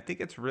well-being. And I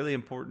think it's really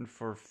important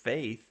for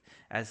faith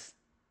as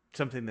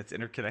something that's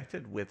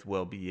interconnected with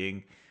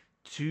well-being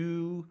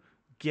to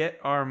get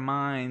our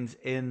minds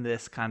in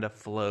this kind of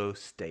flow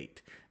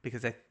state.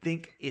 Because I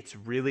think it's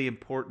really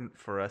important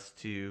for us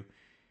to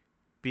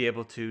be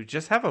able to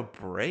just have a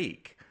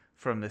break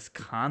from this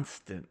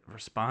constant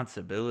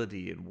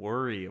responsibility and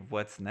worry of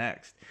what's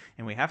next.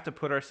 And we have to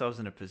put ourselves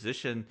in a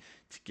position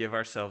to give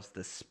ourselves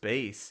the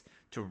space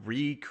to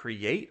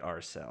recreate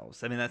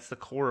ourselves. I mean, that's the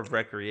core of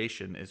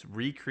recreation, is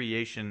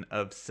recreation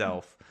of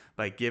self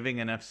by giving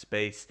enough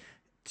space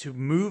to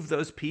move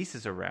those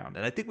pieces around.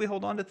 And I think we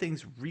hold on to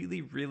things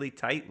really, really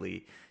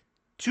tightly.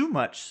 Too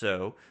much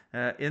so,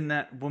 in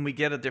that when we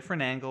get a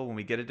different angle, when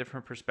we get a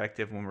different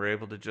perspective, when we're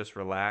able to just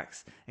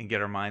relax and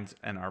get our minds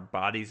and our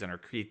bodies and our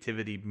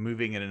creativity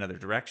moving in another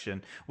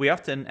direction, we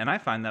often, and I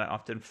find that I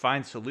often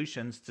find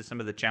solutions to some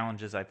of the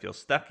challenges I feel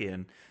stuck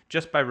in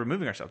just by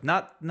removing ourselves.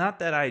 Not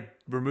that I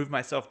remove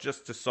myself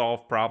just to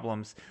solve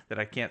problems that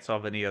I can't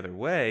solve any other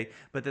way,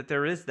 but that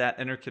there is that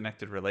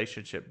interconnected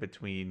relationship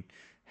between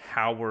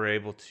how we're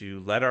able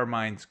to let our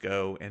minds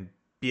go and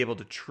be able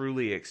to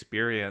truly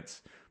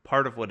experience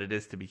part of what it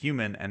is to be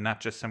human, and not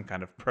just some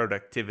kind of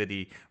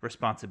productivity,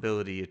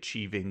 responsibility,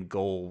 achieving,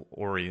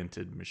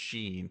 goal-oriented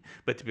machine,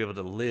 but to be able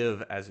to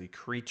live as a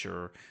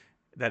creature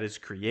that is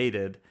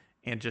created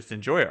and just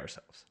enjoy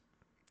ourselves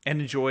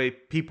and enjoy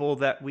people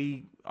that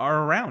we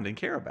are around and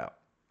care about.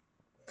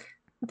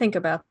 Think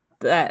about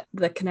that,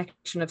 the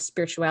connection of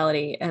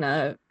spirituality and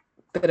a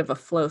bit of a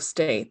flow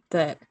state,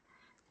 that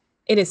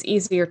it is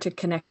easier to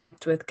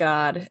connect with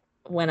God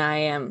when I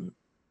am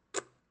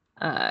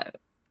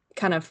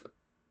kind of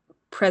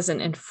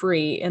present and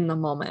free in the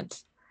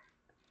moment.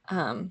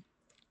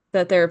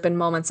 That there have been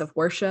moments of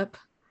worship.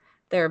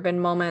 There have been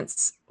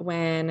moments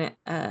when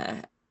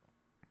I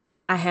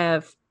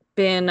have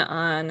been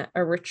on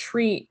a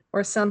retreat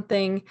or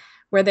something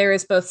where there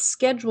is both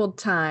scheduled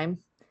time,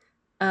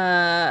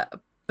 but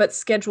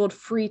scheduled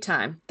free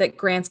time that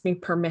grants me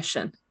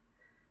permission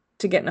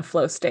to get in a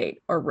flow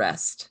state or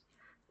rest.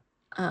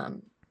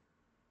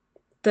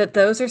 That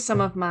those are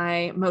some of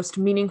my most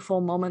meaningful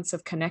moments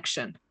of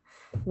connection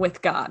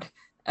with God,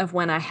 of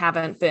when I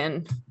haven't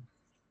been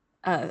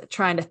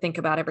trying to think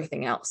about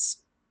everything else.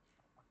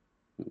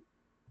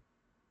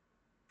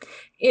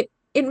 It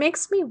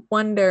makes me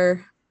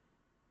wonder,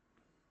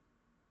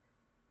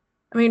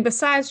 I mean,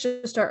 besides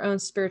just our own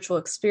spiritual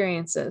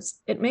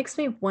experiences, it makes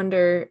me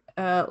wonder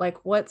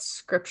like what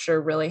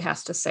scripture really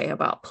has to say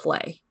about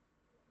play.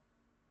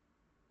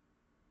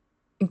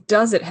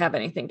 Does it have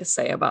anything to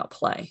say about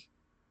play?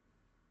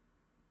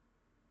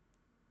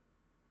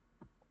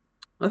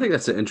 I think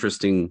that's an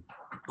interesting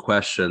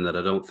question that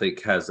I don't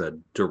think has a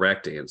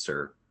direct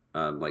answer.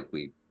 Like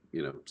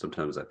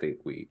sometimes I think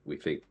we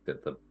think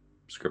that the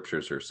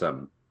scriptures are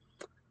some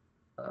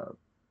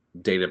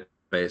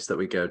database that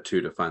we go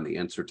to find the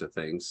answer to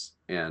things.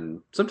 And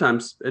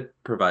sometimes it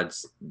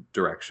provides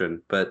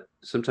direction, but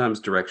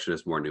sometimes direction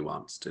is more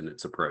nuanced in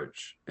its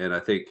approach. And I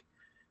think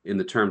in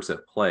the terms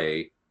of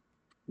play,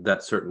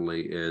 that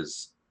certainly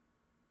is,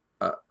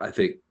 I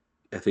think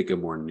a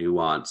more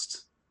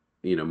nuanced,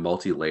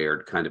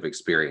 multi-layered kind of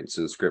experience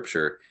in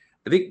scripture.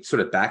 I think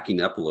sort of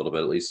backing up a little bit,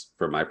 at least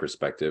from my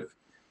perspective,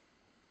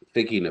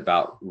 thinking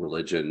about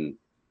religion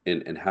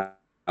and how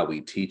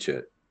we teach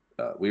it.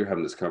 We were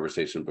having this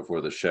conversation before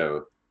the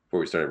show,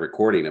 before we started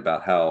recording,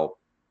 about how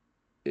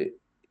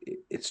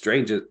it's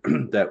strange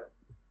that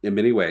in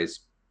many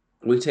ways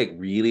we take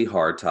really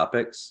hard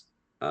topics,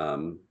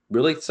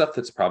 really stuff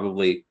that's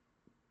probably,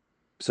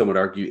 some would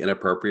argue,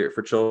 inappropriate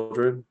for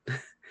children.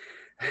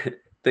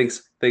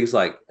 Things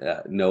like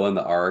Noah and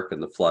the ark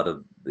and the flood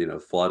of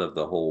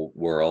the whole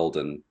world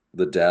and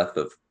the death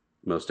of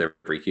most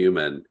every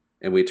human.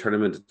 and we turn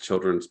them into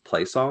children's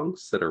play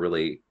songs that are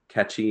really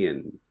catchy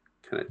and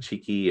kind of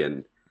cheeky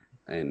and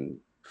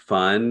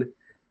fun.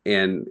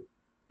 And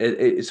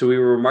so we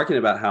were remarking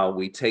about how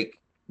we take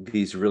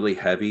these really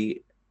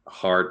heavy,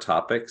 hard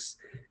topics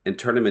and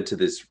turn them into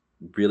this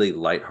really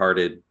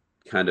lighthearted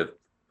kind of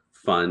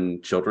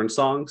fun children's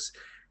songs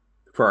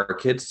for our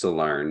kids to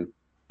learn.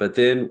 But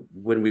then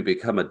when we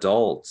become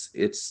adults,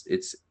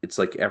 it's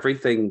like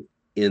everything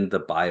in the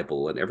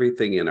Bible and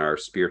everything in our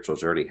spiritual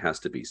journey has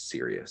to be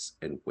serious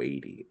and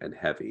weighty and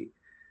heavy.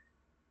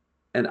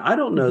 And I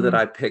don't know that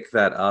I pick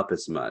that up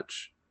as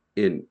much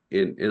in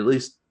at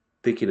least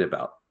thinking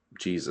about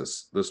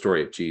Jesus, the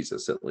story of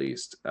Jesus, at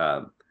least,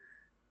 that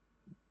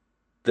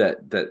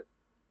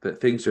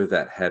things are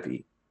that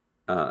heavy,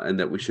 and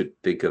that we should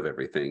think of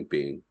everything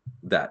being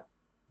that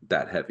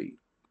heavy.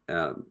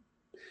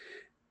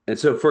 And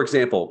so, for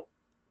example,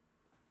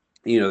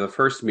 the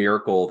first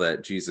miracle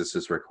that Jesus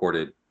is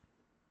recorded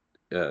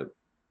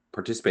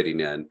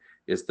participating in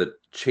is the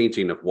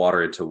changing of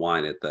water into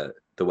wine at the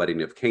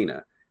wedding of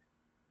Cana.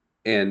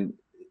 And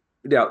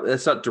now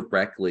that's not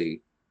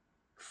directly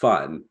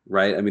fun,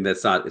 right? I mean,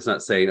 it's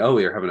not saying, oh,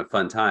 we're having a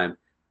fun time,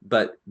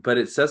 but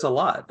it says a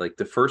lot. Like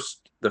the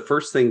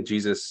first thing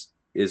Jesus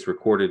is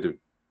recorded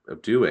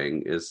of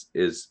doing is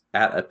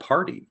at a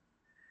party.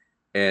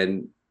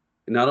 And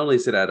not only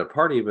is it at a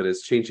party, but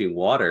it's changing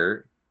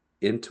water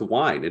into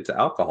wine, into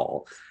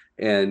alcohol,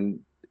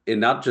 and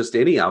not just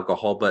any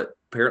alcohol, but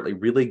apparently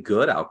really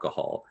good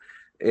alcohol.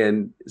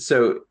 And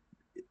so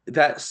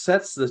that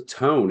sets the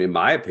tone, in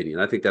my opinion.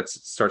 I think that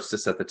starts to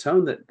set the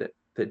tone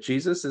that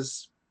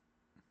Jesus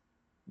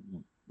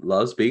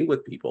loves being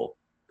with people,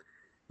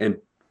 and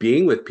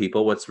being with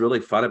people. What's really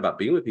fun about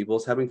being with people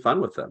is having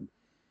fun with them,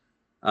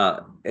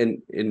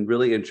 and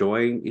really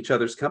enjoying each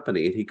other's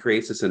company. And he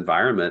creates this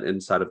environment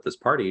inside of this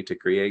party to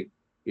create,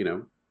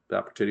 the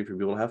opportunity for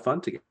people to have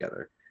fun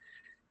together.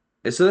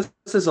 And so this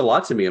says a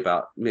lot to me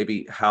about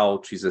maybe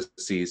how Jesus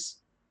sees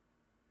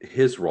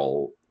his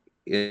role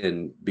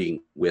in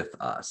being with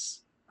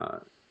us.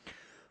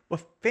 Well,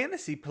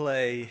 fantasy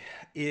play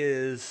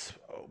is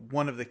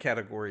one of the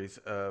categories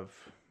of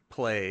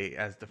play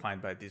as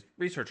defined by these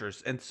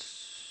researchers. And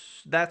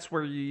that's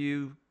where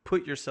you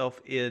put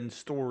yourself in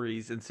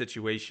stories and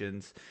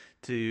situations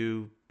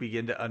to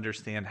begin to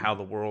understand how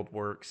the world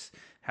works,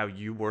 how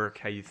you work,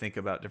 how you think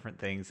about different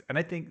things. And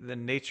I think the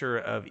nature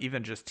of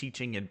even just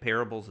teaching in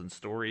parables and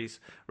stories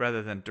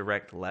rather than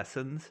direct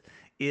lessons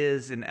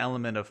is an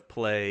element of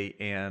play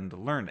and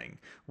learning,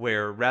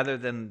 where rather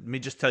than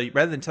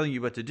telling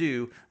you what to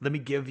do, let me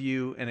give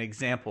you an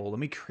example. Let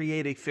me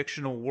create a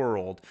fictional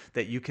world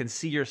that you can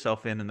see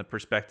yourself in the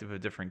perspective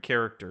of different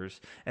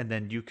characters, and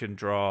then you can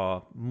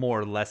draw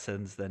more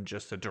lessons than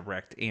just a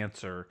direct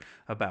answer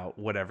about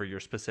whatever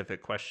your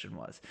specific question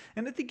was.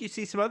 And I think you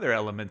see some other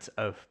elements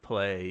of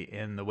play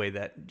in the way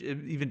that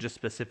even just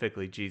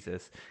specifically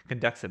Jesus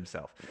conducts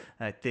himself.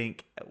 I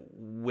think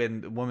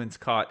when the woman's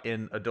caught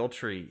in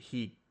adultery,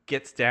 he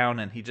gets down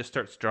and he just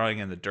starts drawing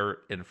in the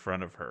dirt in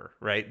front of her,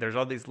 right? There's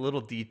all these little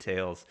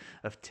details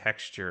of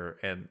texture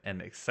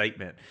and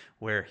excitement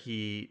where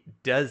he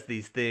does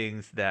these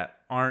things that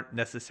aren't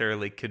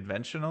necessarily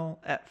conventional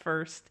at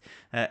first.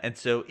 And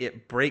so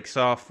it breaks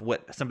off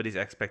what somebody's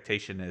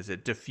expectation is.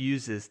 It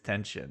diffuses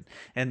tension,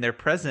 and they're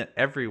present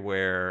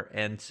everywhere.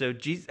 And so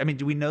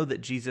do we know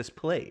that Jesus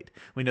played?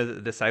 We know that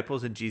the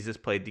disciples and Jesus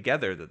played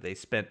together, that they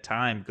spent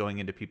time going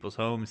into people's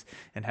homes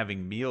and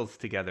having meals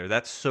together.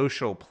 That's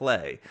social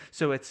play.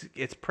 So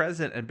it's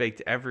present and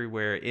baked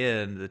everywhere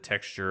in the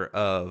texture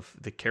of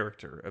the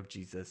character of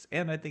Jesus.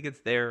 And I think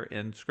it's there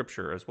in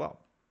Scripture as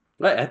well.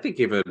 I think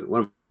even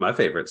one of my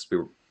favorites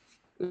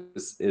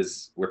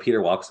is where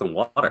Peter walks on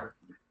water.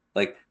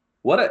 Like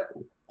what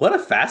a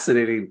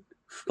fascinating,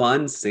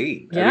 fun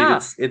scene. Yeah. I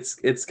mean,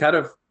 it's kind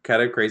of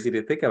crazy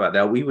to think about.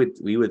 Now we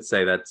would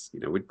say that's,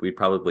 we'd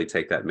probably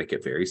take that and make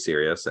it very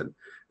serious, and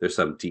there's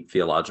some deep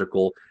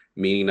theological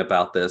meaning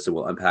about this, and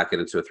we'll unpack it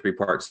into a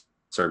 3-part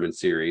sermon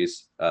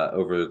series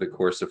over the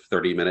course of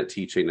 30-minute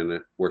teaching in a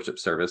worship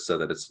service, so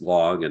that it's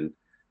long and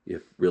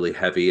really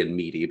heavy and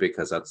meaty,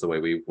 because that's the way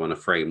we want to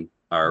frame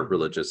our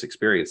religious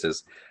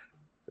experiences.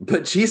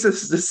 But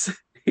Jesus,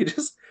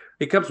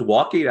 he comes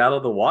walking out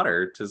of the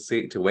water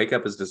to wake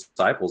up his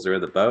disciples. They're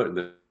in the boat, and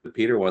then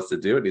Peter wants to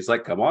do it, and he's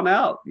like, "Come on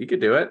out, you can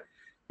do it."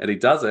 And he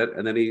does it,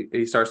 and then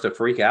he starts to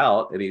freak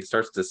out, and he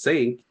starts to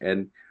sink,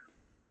 and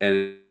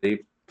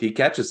he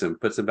catches him,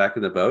 puts him back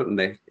in the boat, and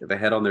they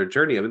head on their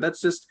journey. I mean,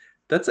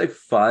 that's a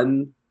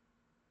fun,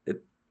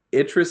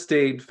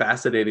 interesting,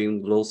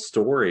 fascinating little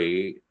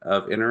story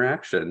of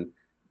interaction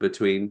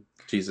between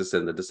Jesus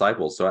and the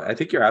disciples. So I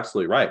think you're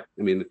absolutely right.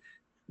 I mean,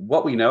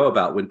 what we know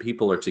about when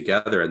people are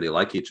together and they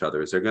like each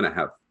other is they're going to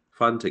have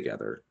fun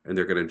together, and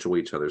they're going to enjoy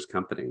each other's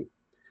company.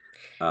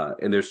 I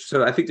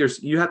think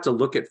you have to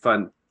look at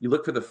fun. You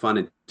look for the fun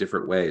in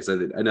different ways.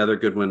 Another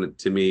good one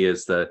to me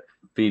is the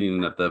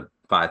feeding of the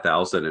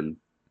 5,000,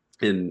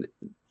 and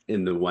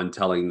in the one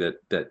telling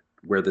that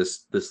where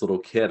this little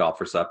kid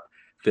offers up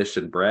fish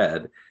and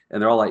bread,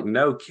 And they're all like,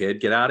 no,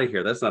 kid, get out of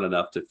here. That's not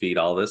enough to feed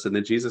all this. And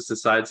then Jesus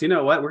decides, you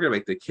know what? We're going to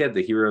make the kid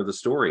the hero of the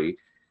story.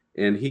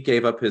 And he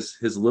gave up his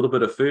little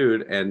bit of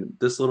food. And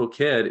this little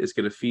kid is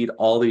going to feed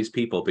all these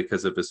people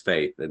because of his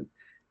faith and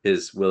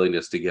his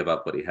willingness to give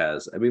up what he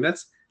has. I mean,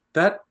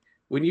 that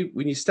when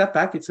you step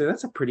back and say,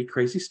 that's a pretty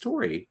crazy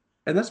story.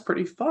 And that's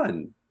pretty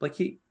fun. Like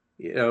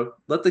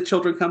let the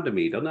children come to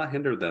me. Do not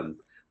hinder them.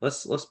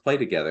 Let's play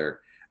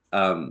together.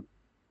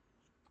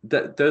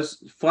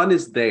 Those fun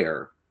is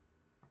there.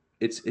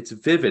 It's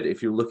vivid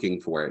if you're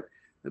looking for it.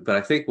 But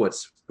I think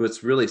what's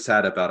really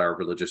sad about our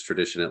religious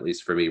tradition, at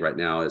least for me right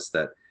now, is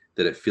that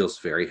it feels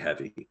very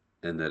heavy,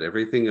 and that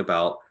everything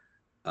about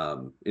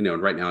and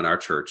right now in our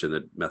church, in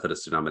the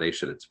Methodist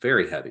denomination, it's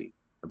very heavy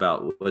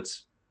about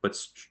what's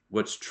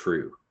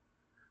true,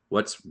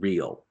 what's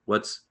real,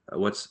 what's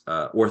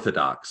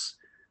orthodox,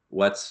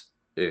 what's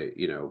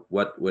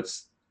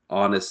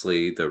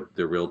honestly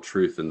the real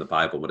truth in the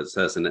Bible, what it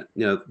says. And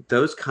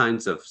those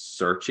kinds of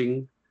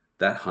searching,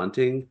 that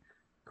hunting,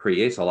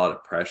 creates a lot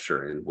of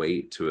pressure and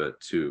weight to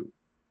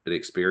an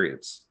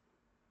experience.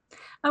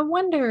 I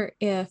wonder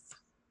if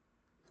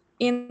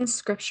in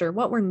scripture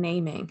what we're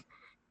naming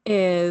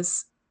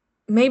is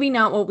maybe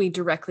not what we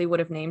directly would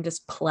have named as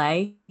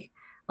play,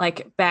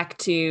 like back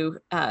to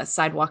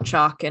sidewalk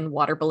chalk and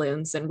water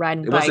balloons and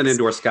riding bikes. It wasn't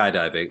indoor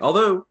skydiving,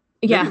 although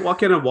maybe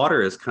walking on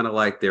water is kind of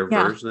like their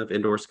version of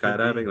indoor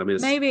skydiving. I mean,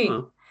 maybe.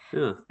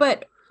 Yeah.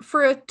 But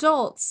for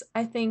adults,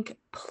 I think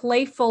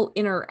playful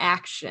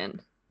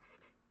interaction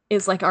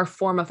is like our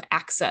form of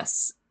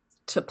access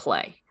to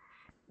play.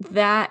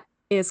 That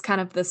is kind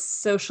of the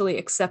socially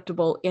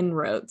acceptable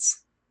inroads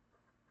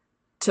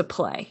to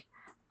play.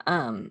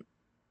 And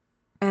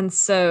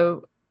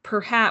so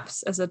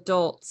perhaps as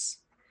adults,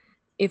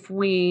 if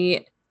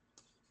we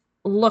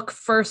look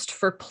first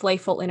for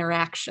playful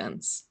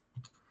interactions,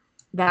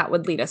 that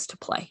would lead us to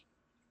play.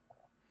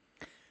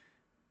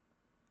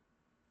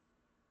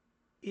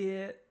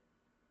 It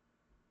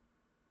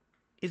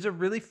is a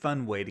really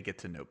fun way to get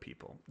to know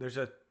people. There's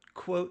a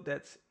quote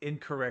that's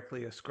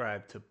incorrectly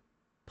ascribed to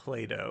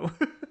Plato.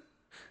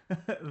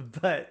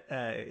 But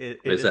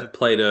is that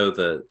Plato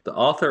the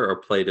author, or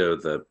Plato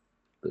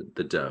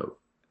the dough?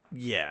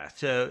 Yeah,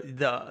 so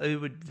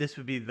this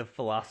would be the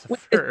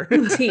philosopher.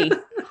 T.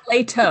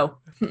 Plato.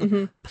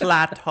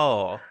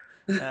 Plato.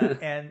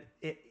 And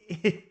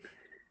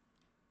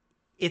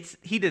it's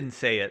he didn't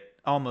say it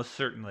almost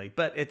certainly,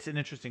 but it's an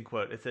interesting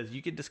quote. It says,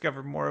 "You can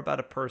discover more about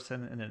a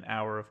person in an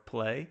hour of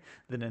play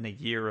than in a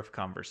year of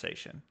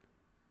conversation."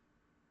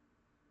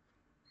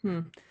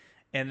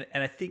 And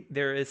I think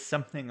there is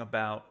something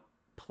about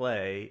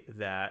play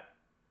that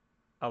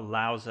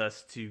allows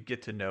us to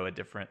get to know a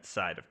different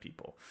side of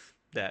people.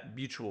 That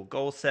mutual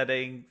goal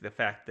setting, the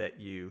fact that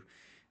you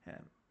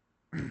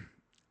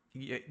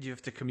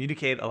have to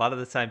communicate a lot of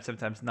the time,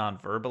 sometimes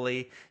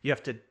non-verbally. You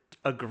have to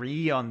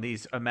agree on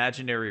these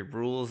imaginary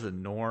rules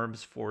and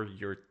norms for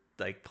your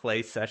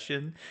play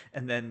session,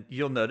 and then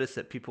you'll notice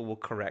that people will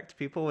correct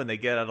people when they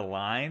get out of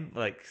line.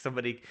 Like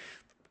somebody,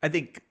 I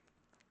think,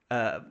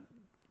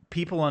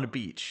 people on a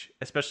beach,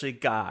 especially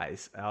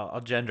guys,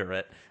 I'll gender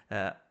it.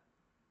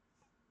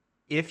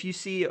 If you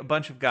see a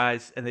bunch of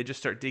guys and they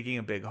just start digging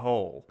a big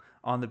hole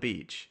on the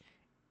beach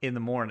in the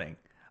morning,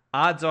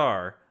 odds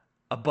are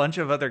a bunch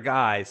of other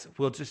guys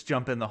will just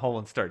jump in the hole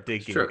and start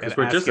digging. Sure, because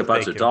we're just a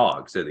bunch of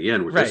dogs. In the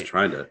end, we're just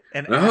trying to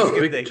ask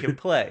if they can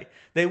play.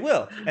 They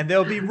will, and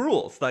there'll be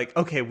rules like,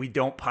 okay, we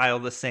don't pile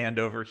the sand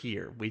over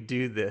here. We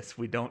do this.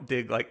 We don't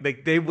dig.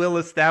 They will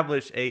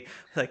establish a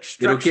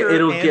structure.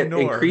 It'll get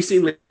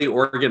increasingly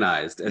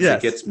organized as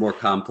it gets more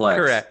complex.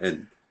 Correct.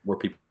 And more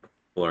people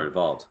are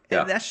involved.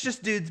 Yeah, and that's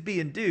just dudes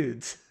being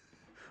dudes.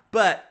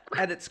 But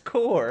at its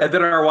core, and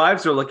then our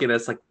wives are looking at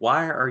us like,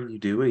 "Why are you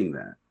doing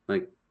that?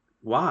 Like,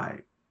 why?"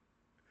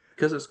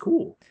 Because it's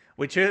cool.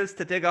 We choose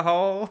to dig a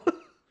hole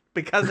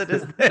because it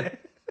is there.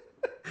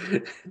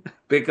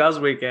 Because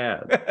we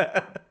can.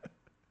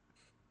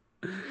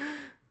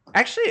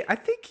 Actually, I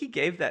think he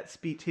gave that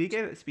speech. He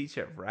gave that speech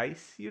at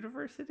Rice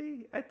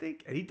University, I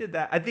think. And he did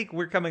that. I think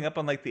we're coming up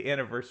on the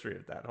anniversary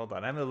of that. Hold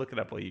on. I'm going to look it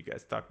up while you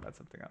guys talk about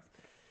something else.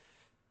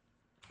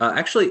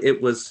 Actually,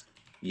 it was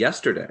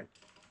yesterday,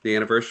 the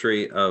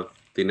anniversary of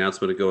the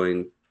announcement of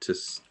going to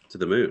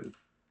the moon.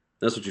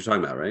 That's what you're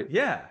talking about, right?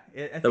 Yeah.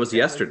 That was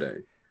yesterday.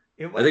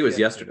 I think it was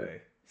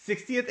yesterday.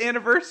 60th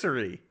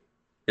anniversary.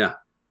 Yeah.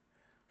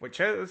 We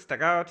chose to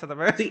go to the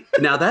moon. See,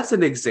 now that's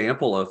an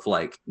example of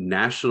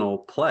national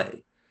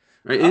play,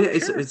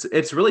 right? Sure.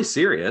 It's really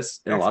serious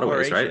in a lot of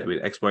ways, right? I mean,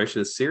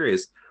 exploration is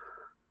serious,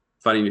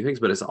 finding new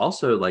things, but it's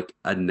also like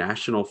a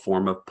national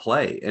form of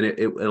play. And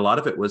a lot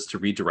of it was to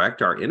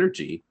redirect our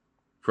energy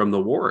from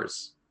the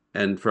wars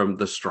and from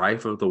the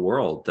strife of the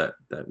world that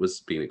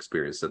was being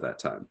experienced at that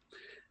time.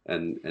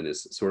 And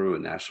is sort of a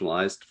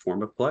nationalized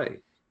form of play.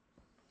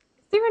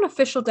 Is there an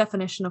official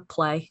definition of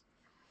play?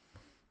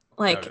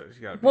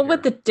 What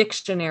would the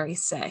dictionary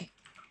say?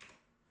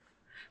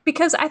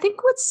 Because I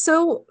think what's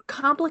so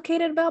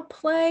complicated about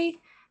play,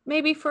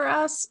 maybe for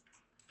us,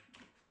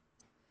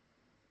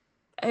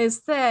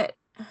 is that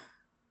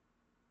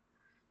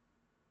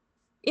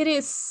it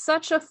is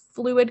such a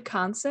fluid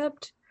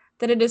concept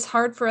that it is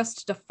hard for us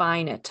to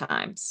define at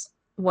times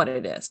what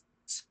it is.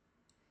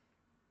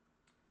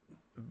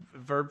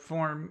 Verb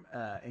form,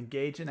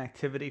 engage in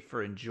activity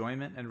for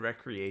enjoyment and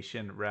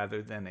recreation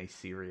rather than a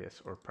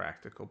serious or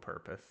practical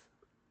purpose.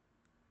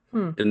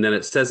 And then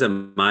it says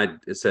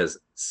it says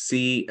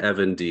see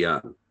Evan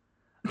DeYoung.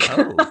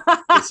 Oh,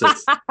 That's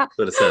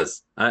what it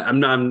says.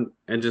 I'm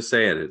just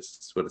saying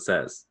it's what it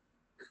says.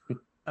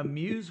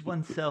 amuse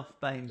oneself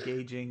by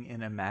engaging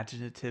in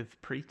imaginative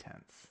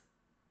pretense.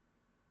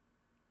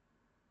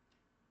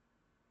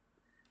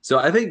 So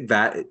I think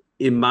that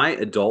in my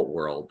adult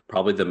world,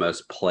 probably the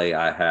most play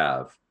I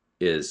have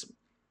is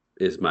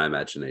my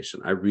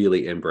imagination. I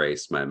really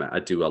embrace I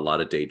do a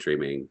lot of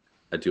daydreaming.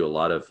 I do a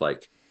lot of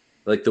like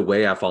the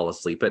way I fall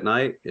asleep at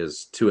night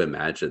is to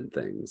imagine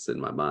things in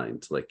my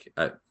mind. Like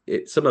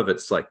some of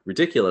it's like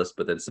ridiculous,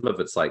 but then some of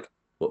it's like,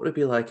 what would it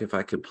be like if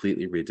I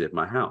completely redid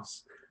my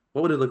house?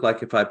 What would it look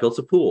like if I built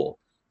a pool?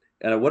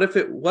 And what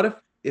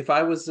if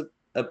I was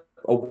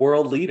a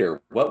world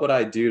leader? What would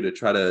I do to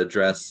try to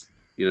address,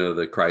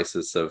 the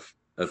crisis of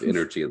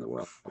energy in the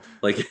world?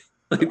 Like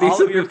these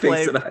All are of your the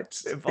things play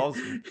that involves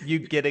you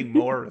getting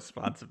more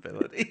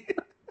responsibility.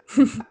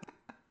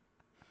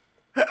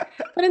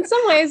 But in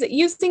some ways,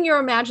 using your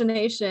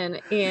imagination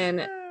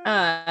in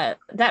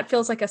that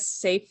feels like a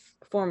safe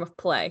form of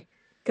play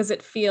because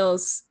it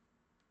feels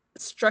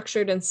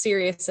structured and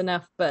serious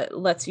enough, but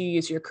lets you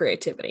use your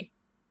creativity.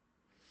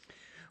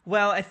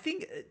 Well, I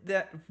think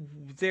that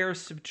there's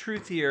some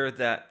truth here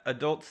that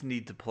adults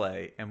need to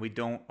play, and we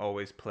don't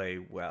always play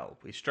well.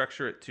 We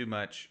structure it too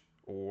much,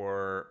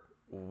 or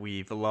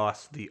we've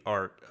lost the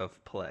art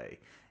of play.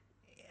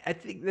 I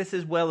think this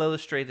is well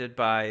illustrated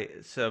by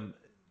some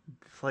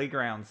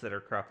playgrounds that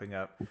are cropping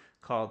up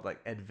called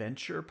like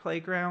adventure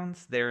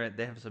playgrounds. They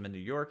have some in New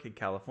York and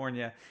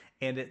California,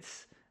 and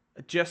it's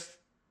just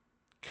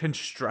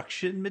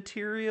construction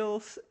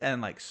materials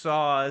and like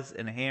saws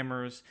and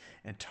hammers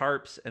and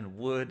tarps and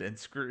wood and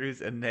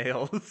screws and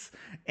nails,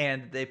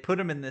 and they put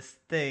them in this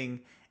thing,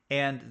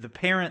 and the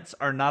parents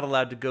are not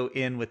allowed to go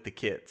in with the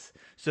kids.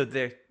 So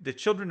the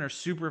children are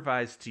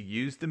supervised to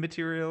use the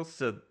materials.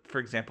 So, for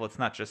example, it's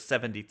not just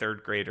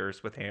 73rd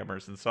graders with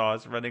hammers and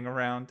saws running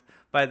around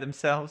by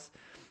themselves,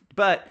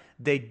 but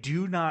they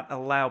do not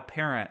allow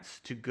parents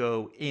to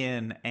go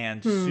in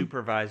and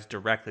supervise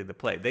directly the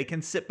play. They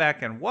can sit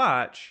back and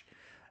watch,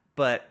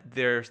 but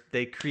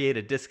they create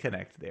a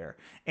disconnect there.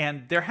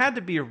 And there had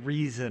to be a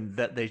reason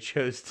that they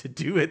chose to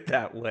do it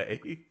that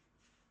way.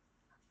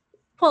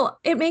 Well,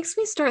 it makes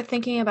me start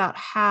thinking about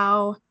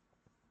how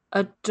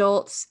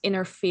adults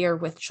interfere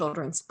with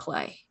children's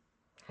play.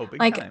 Oh,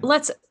 big Like time.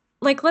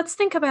 let's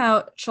think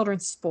about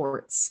children's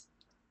sports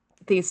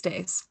these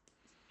days.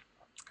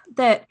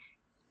 That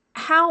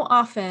how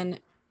often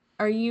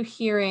are you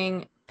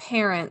hearing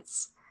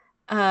parents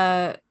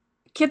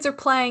kids are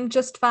playing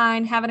just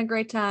fine, having a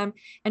great time,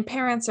 and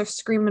parents are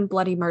screaming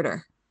bloody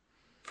murder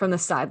from the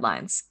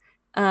sidelines.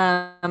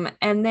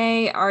 And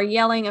they are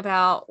yelling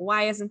about,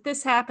 why isn't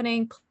this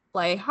happening?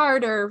 Play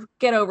harder,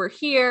 get over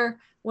here.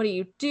 What are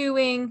you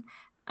doing?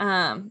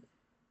 And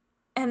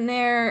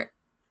they're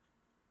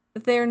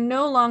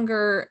no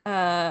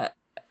longer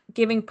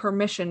giving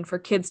permission for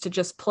kids to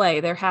just play.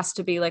 There has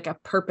to be like a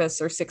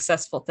purpose or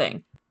successful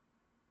thing.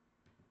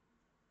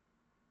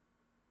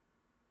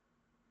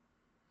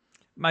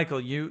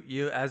 Michael,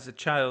 you as a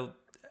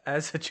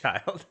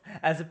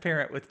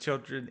parent with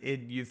children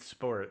in youth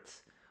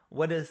sports,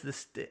 what is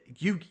the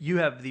you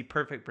have the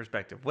perfect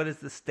perspective. What is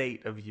the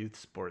state of youth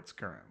sports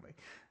currently?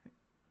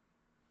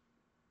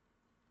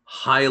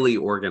 highly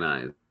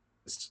organized,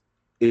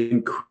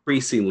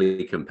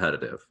 increasingly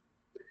competitive.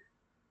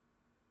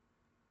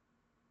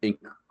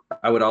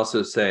 I would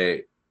also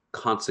say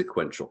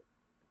consequential.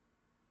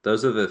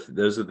 Those are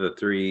the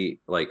three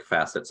like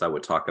facets I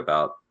would talk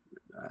about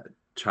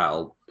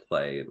child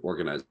play and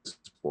organized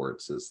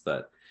sports. Is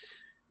that,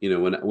 you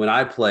know, when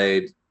I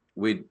played,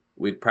 we'd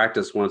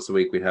practice once a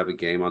week. We'd have a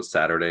game on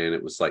Saturday, and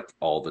it was like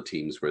all the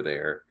teams were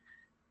there,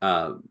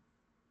 and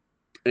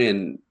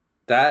it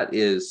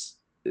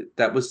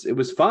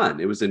was fun.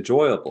 It was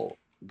enjoyable.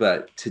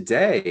 But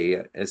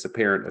today, as a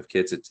parent of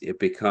kids, it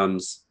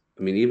becomes,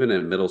 I mean, even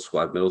in middle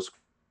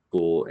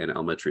school and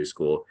elementary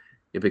school,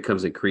 it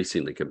becomes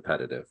increasingly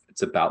competitive.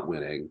 It's about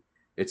winning.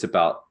 It's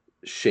about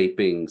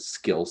shaping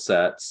skill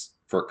sets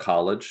for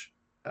college,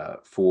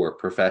 for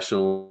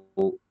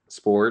professional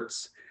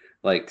sports.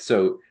 Like,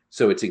 so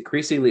it's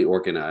increasingly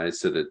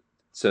organized so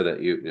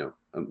that you know,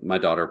 my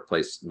daughter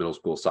plays middle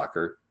school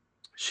soccer.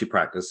 She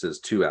practices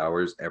 2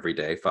 hours every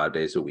day, 5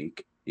 days a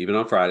week, even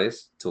on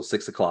Fridays till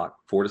 6 o'clock,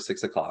 4 to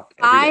 6 o'clock.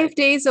 5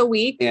 days a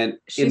week. And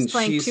she's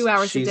playing 2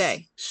 hours a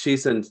day.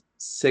 She's in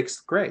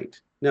 6th grade.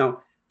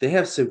 Now, they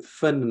have some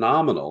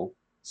phenomenal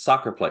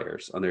soccer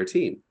players on their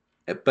team,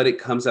 but it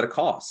comes at a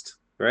cost,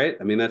 right?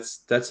 I mean,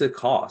 that's a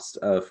cost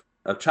of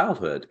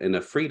childhood and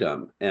of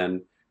freedom.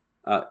 And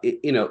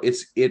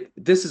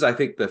this is, I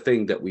think, the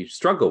thing that we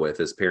struggle with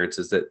as parents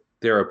is that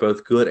there are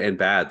both good and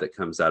bad that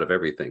comes out of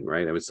everything,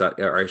 right? I mean,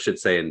 or I should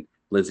say, in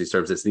Lindsay's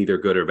terms, it's neither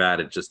good or bad.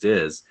 It just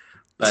is.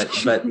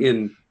 But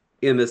in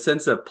the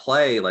sense of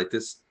play, like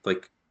this,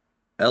 like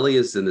Ellie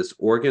is in this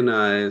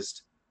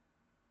organized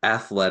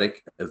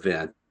athletic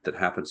event that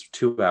happens for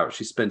 2 hours.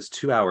 She spends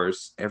 2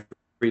 hours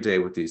every day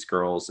with these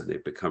girls, and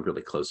they've become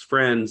really close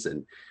friends,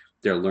 and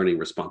they're learning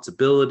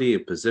responsibility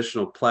and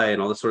positional play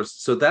and all this sort of.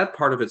 So that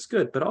part of it's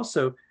good, but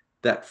also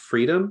that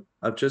freedom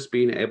of just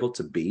being able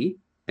to be.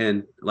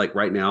 And like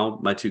right now,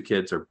 my two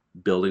kids are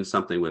building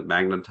something with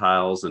Magnum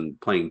tiles and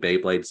playing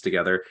Beyblades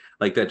together,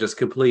 like that, just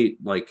complete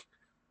like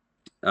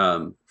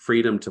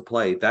freedom to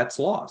play. That's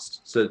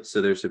lost. So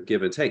there's a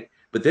give and take.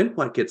 But then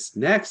what gets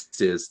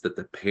next is that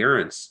the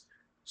parents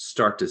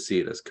start to see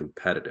it as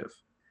competitive.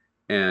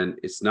 And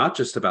it's not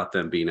just about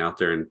them being out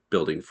there and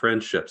building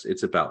friendships.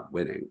 It's about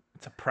winning.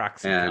 It's a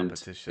proxy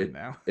competition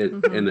now.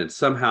 And then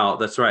somehow,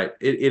 that's right.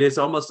 It is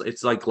almost,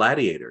 it's like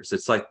gladiators.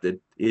 It's like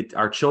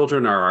our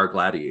children are our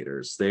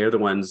gladiators. They are the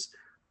ones.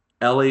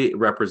 Ellie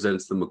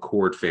represents the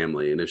McCord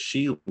family. And if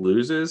she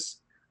loses,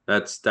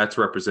 that's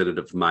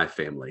representative of my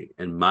family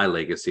and my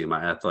legacy and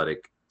my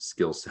athletic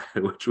skill set,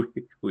 which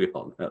we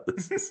all know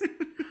this is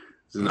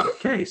not the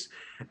case.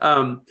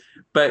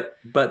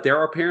 But there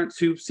are parents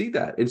who see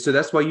that. And so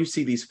that's why you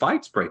see these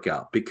fights break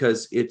out,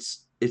 because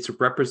it's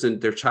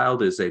their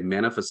child is a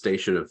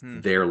manifestation of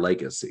their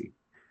legacy.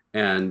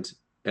 And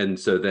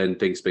so then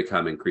things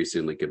become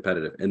increasingly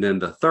competitive. And then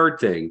the third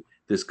thing,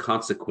 this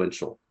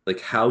consequential,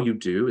 like how you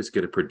do is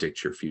going to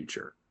predict your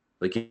future.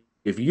 Like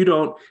if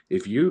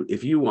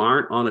you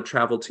aren't on a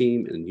travel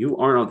team and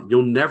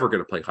you're never going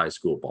to play high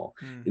school ball.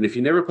 And if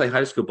you never play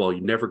high school ball,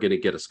 you're never going to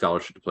get a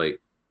scholarship to play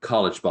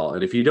college ball.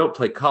 And if you don't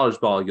play college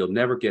ball, you'll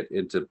never get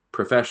into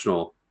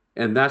professional.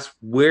 And that's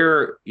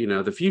where,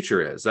 the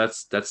future is.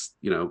 That's,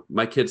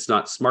 my kid's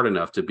not smart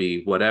enough to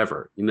be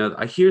whatever.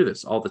 I hear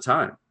this all the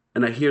time.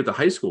 And I hear the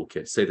high school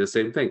kids say the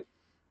same thing.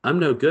 I'm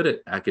no good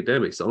at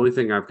academics. The only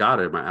thing I've got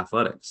are my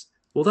athletics.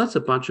 Well, that's a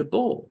bunch of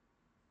bull.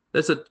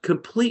 That's a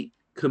complete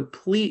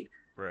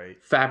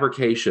right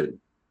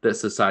fabrication that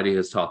society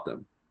has taught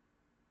them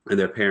and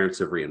their parents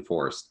have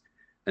reinforced.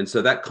 And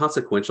so that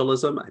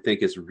consequentialism, I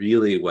think, is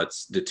really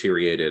what's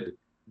deteriorated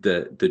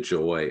the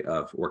joy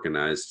of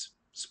organized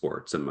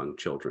sports among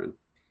children.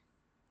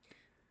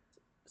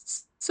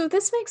 So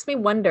this makes me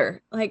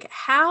wonder, like,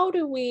 how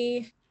do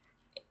we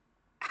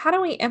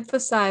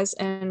emphasize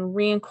and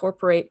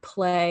reincorporate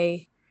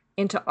play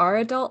into our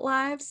adult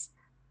lives?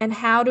 And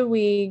how do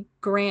we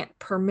grant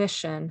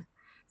permission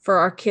for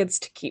our kids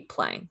to keep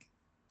playing?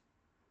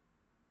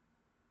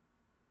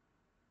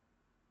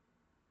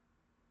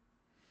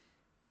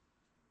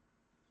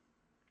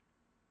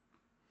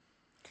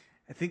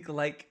 I think,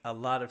 like a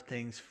lot of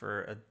things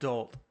for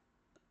adult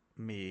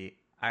me,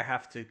 I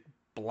have to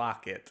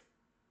block it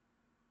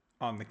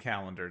on the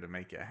calendar to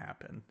make it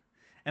happen.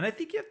 And I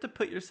think you have to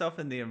put yourself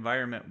in the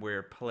environment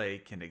where play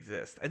can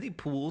exist. I think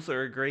pools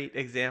are a great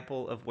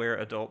example of where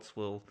adults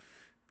will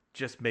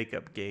just make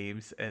up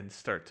games and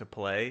start to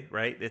play,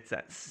 right? It's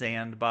that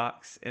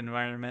sandbox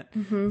environment.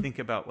 Mm-hmm. Think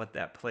about what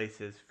that place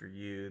is for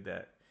you,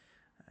 that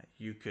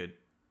you could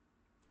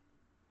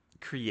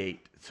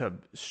create some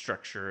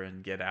structure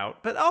and get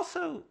out. But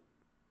also,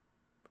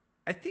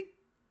 I think,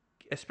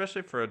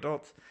 especially for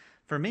adults,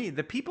 for me,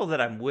 the people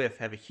that I'm with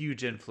have a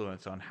huge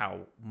influence on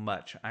how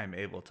much I'm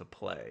able to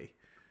play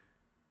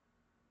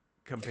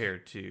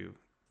compared to...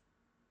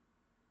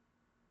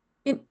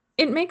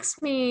 It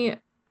makes me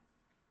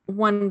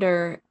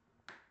wonder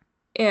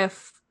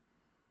if,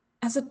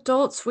 as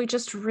adults, we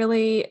just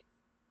really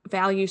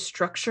value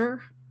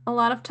structure a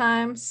lot of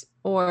times,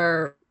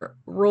 or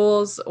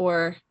rules,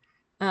 or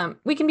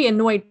we can be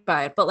annoyed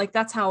by it, but like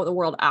that's how the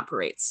world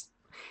operates.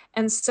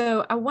 And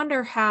so I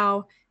wonder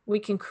how we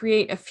can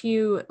create a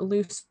few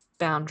loose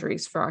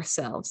boundaries for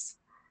ourselves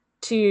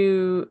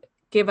to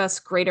give us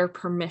greater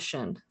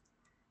permission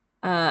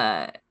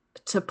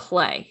to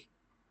play.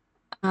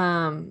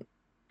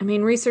 I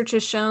mean, research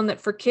has shown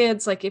that for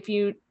kids, like if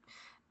you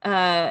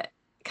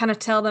kind of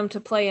tell them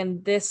to play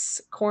in this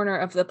corner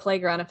of the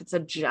playground, if it's a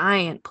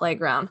giant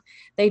playground,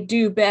 they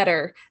do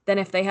better than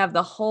if they have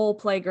the whole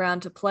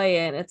playground to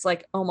play in. It's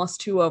like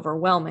almost too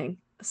overwhelming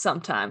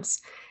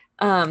sometimes.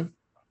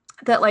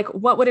 That like,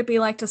 what would it be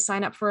like to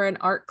sign up for an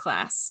art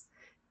class?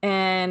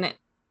 And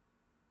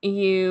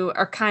you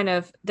are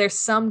there's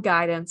some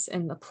guidance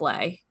in the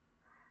play,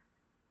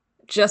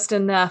 just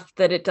enough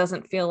that it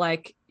doesn't feel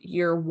like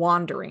you're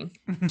wandering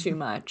too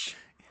much.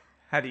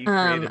 How do you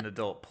create an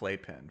adult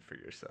playpen for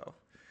yourself?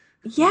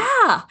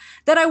 Yeah,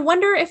 that I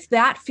wonder if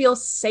that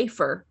feels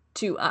safer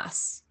to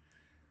us.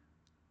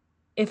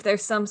 If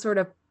there's some sort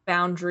of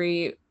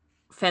boundary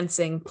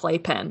fencing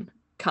playpen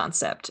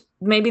concept.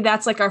 Maybe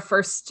that's like our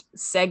first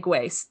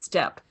segue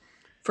step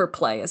for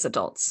play as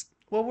adults.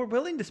 Well, we're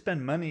willing to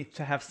spend money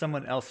to have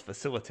someone else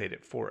facilitate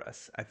it for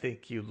us. I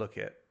think you look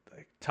at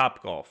like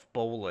Topgolf,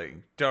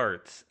 bowling,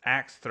 darts,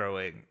 axe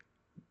throwing,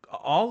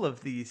 all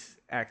of these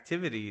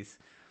activities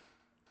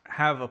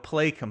have a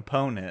play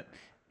component,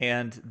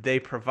 and they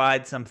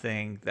provide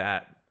something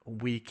that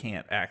we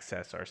can't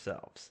access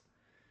ourselves,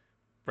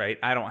 right?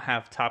 I don't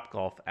have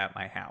Topgolf at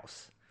my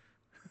house.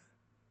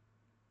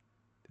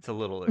 It's a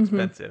little Mm-hmm.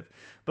 expensive,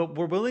 but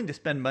we're willing to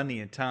spend money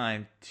and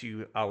time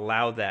to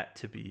allow that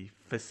to be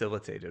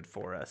facilitated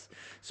for us.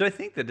 So I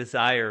think the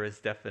desire is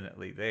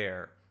definitely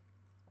there.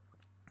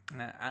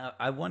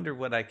 I wonder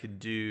what I could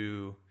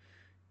do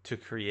to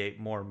create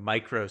more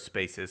micro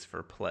spaces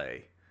for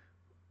play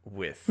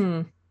with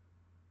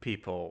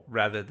people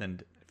rather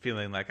than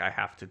feeling like I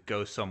have to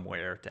go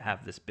somewhere to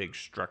have this big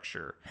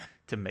structure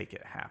to make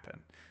it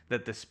happen.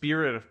 That the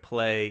spirit of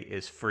play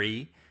is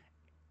free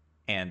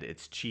and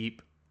it's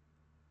cheap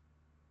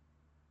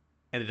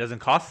and it doesn't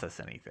cost us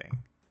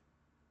anything.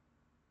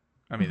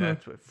 I mean,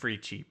 that's what free,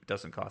 cheap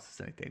doesn't cost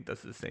us anything. It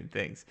does the same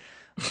things.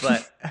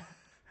 But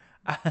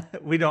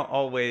we don't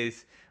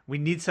always, we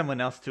need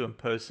someone else to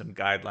impose some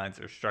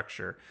guidelines or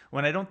structure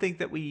when I don't think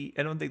that we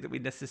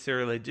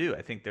necessarily do.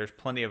 I think there's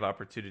plenty of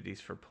opportunities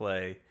for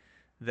play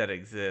that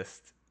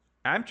exist.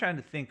 I'm trying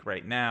to think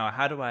right now,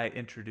 how do I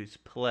introduce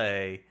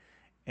play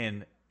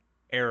in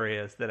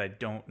areas that I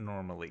don't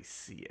normally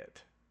see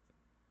it?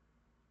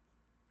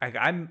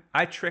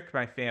 I trick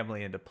my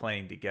family into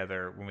playing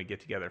together when we get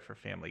together for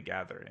family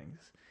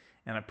gatherings,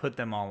 and I put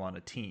them all on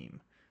a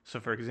team. So,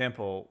 for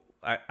example,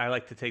 I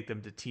like to take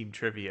them to team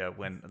trivia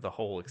when the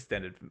whole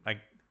extended my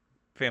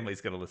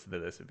family's going to listen to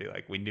this and be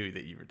like, "We knew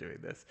that you were doing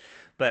this,"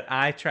 but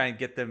I try and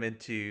get them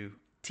into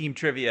team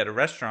trivia at a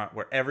restaurant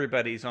where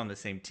everybody's on the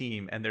same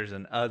team, and there's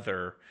an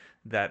other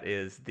that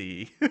is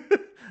the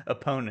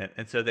opponent,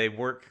 and so they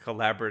work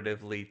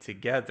collaboratively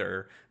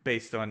together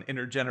based on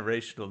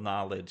intergenerational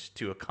knowledge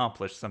to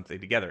accomplish something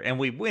together, and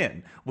we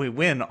win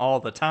all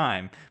the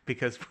time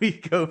because we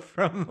go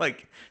from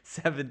like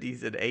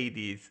 70s and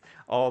 80s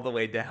all the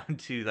way down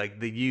to like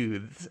the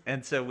youths,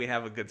 and so we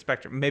have a good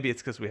spectrum. Maybe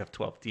it's because we have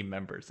 12 team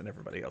members and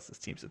everybody else's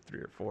teams of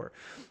 3 or 4,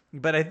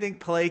 but I think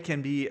play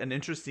can be an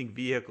interesting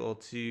vehicle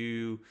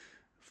to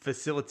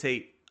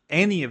facilitate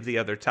any of the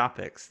other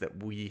topics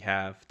that we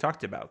have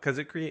talked about because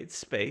it creates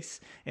space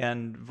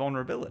and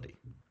vulnerability.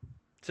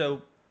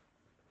 So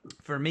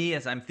for me,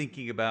 as I'm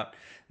thinking about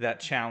that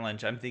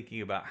challenge, I'm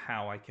thinking about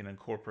how I can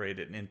incorporate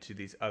it into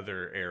these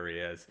other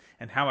areas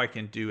and how I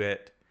can do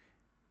it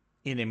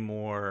in a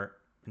more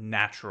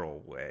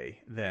natural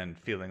way than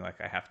feeling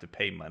like I have to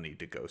pay money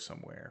to go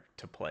somewhere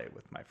to play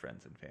with my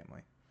friends and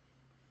family.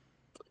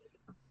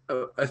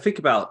 I think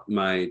about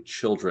my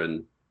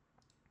children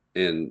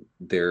and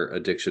their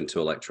addiction to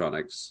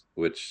electronics,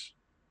 which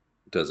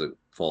doesn't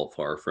fall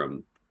far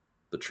from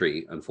the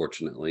tree,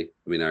 unfortunately.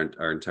 I mean,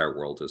 our entire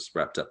world is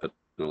wrapped up in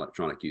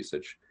electronic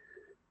usage.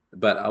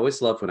 But I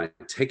always love when I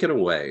take it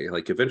away,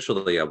 like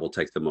eventually I will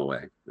take them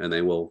away and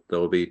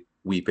they'll be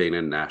weeping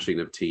and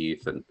gnashing of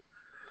teeth and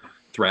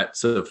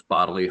threats of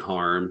bodily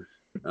harm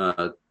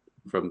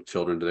from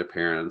children to their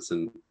parents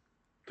and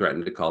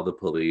threatening to call the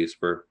police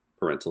for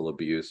parental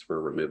abuse for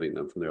removing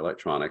them from their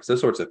electronics, those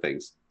sorts of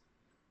things.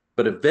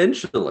 But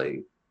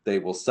eventually they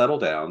will settle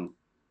down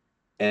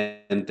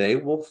and they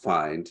will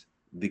find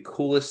the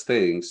coolest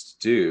things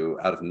to do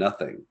out of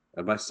nothing.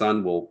 And my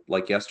son will,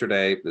 like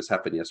yesterday, this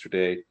happened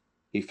yesterday,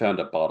 he found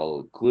a bottle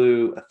of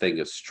glue, a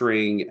thing of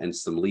string, and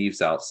some leaves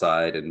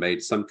outside and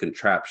made some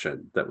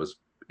contraption that was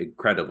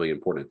incredibly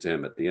important to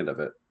him at the end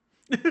of it.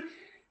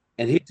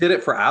 And he did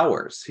it for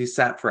hours. He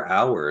sat for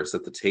hours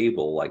at the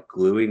table, like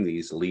gluing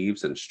these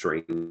leaves and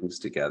strings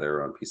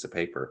together on a piece of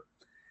paper.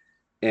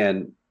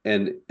 And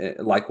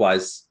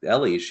likewise,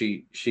 Ellie,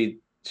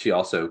 she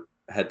also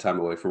had time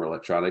away from her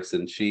electronics,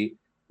 and she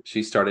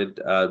started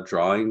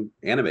drawing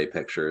anime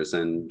pictures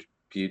and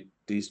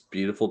these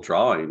beautiful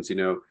drawings, you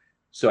know.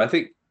 So I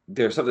think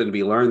there's something to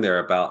be learned there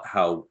about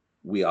how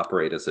we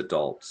operate as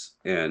adults,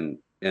 and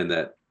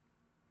that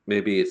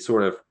maybe it's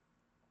sort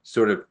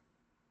of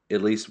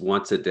at least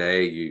once a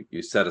day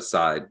you set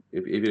aside,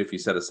 even if you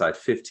set aside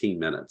 15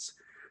 minutes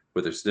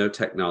where there's no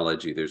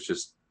technology, there's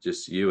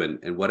just you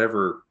and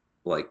whatever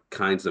like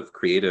kinds of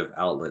creative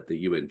outlet that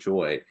you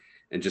enjoy,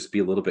 and just be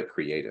a little bit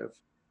creative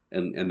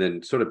and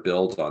then sort of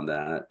build on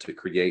that to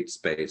create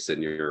space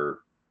in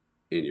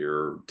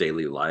your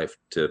daily life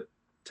to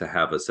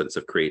have a sense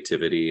of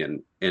creativity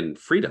and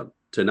freedom,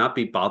 to not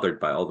be bothered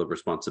by all the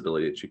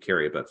responsibility that you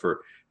carry, but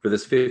for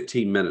this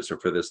 15 minutes or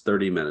for this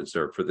 30 minutes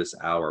or for this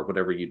hour,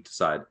 whatever you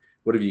decide,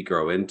 whatever you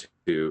grow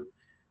into,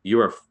 you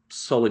are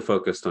solely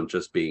focused on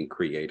just being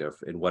creative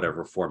in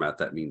whatever format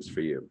that means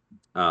for you.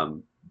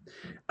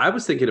 I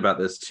was thinking about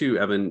this too,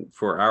 Evan,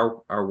 for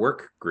our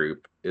work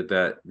group,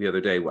 that the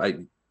other day,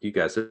 you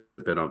guys have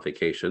been on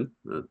vacation.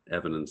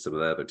 Evan and some of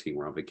the other team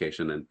were on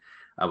vacation, and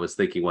I was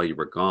thinking while you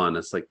were gone,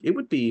 it's like it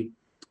would be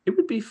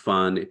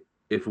fun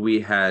if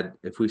we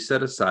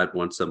set aside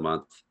once a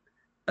month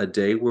a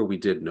day where we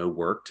did no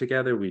work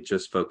together. We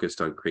just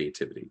focused on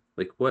creativity.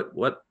 Like what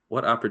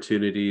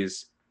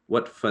opportunities,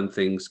 what fun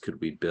things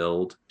could we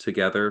build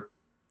together,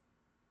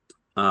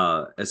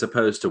 as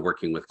opposed to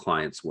working with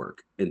clients'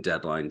 work and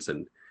deadlines,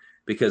 and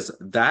because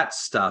that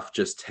stuff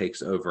just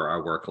takes over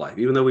our work life.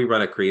 Even though we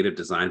run a creative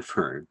design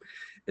firm,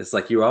 it's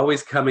like you're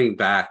always coming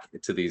back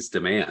to these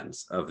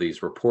demands of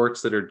these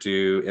reports that are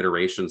due,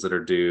 iterations that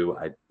are due,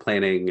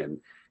 planning and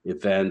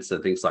events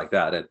and things like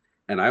that.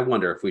 And I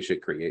wonder if we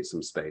should create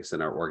some space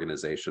in our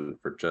organization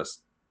for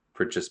just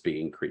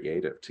being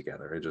creative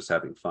together and just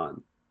having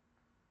fun.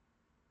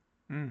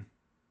 Mm.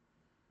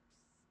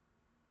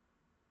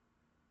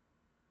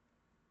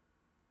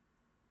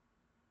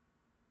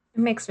 It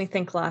makes me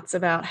think lots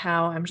about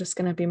how I'm just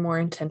going to be more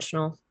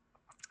intentional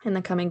in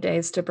the coming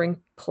days to bring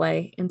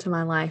play into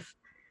my life.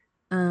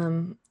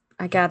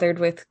 I gathered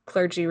with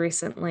clergy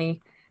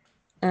recently,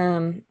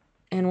 and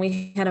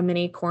we had a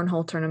mini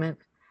cornhole tournament,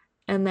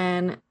 and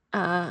then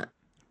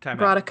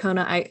brought a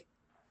Kona.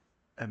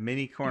 A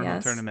mini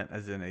cornhole tournament,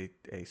 as in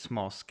a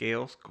small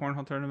scale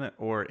cornhole tournament,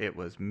 or it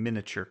was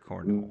miniature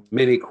cornhole?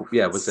 Mini,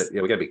 yeah. Was it?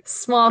 Yeah, we gotta be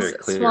small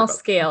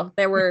scale.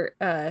 There were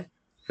they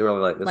were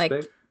like this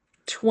big?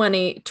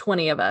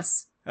 20 of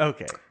us.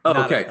 Okay.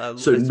 Okay.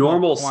 So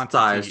normal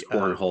sized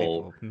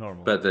cornhole,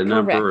 but the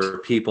number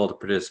of people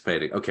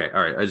participating. Okay.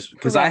 All right.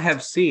 Because I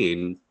have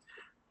seen,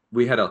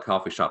 we had a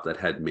coffee shop that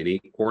had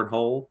mini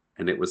cornhole,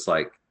 and it was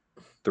like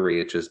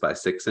 3 inches by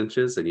 6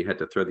 inches, and you had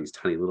to throw these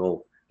tiny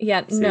little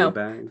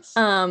sandbags.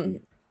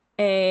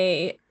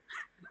 A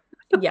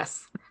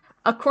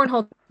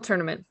cornhole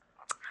tournament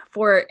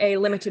for a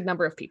limited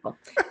number of people,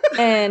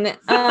 and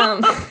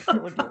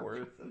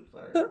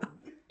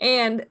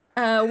and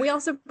we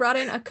also brought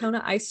in a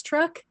Kona ice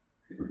truck,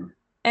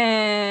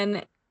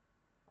 and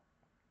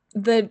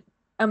the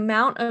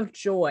amount of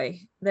joy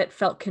that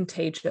felt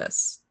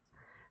contagious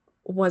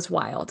was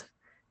wild.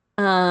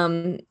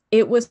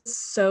 It was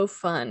so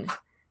fun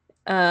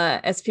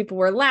as people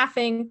were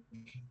laughing,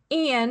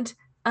 and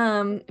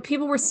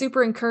people were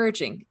super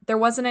encouraging. There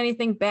wasn't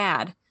anything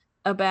bad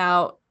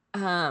about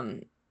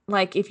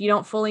like, if you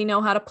don't fully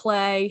know how to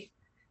play,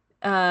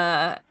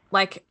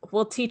 like,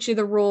 we'll teach you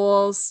the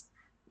rules,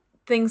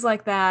 things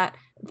like that,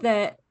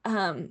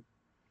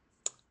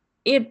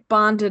 it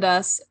bonded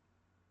us,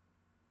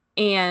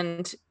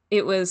 and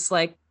it was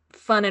like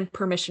fun and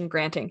permission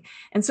granting.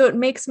 And so it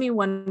makes me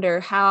wonder,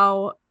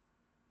 how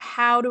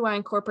do I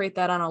incorporate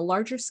that on a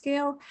larger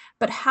scale,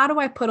 but how do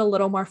I put a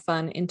little more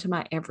fun into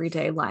my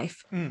everyday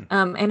life?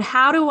 And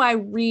how do I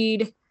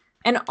read?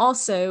 And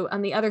also,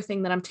 the other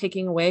thing that I'm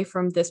taking away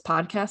from this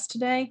podcast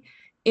today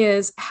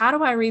is, how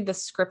do I read the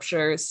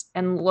scriptures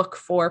and look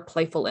for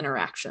playful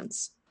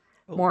interactions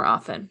more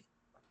often?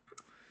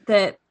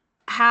 That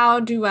how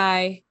do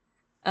I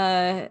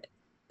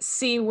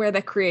see where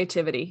the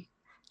creativity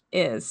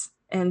is,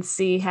 and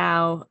see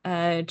how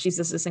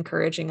Jesus is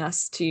encouraging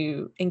us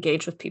to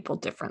engage with people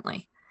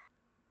differently?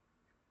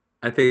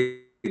 I think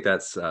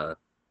that's a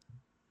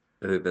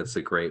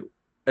great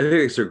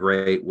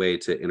way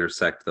to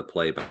intersect the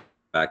play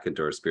back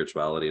into our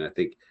spirituality. And I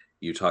think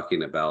you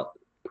talking about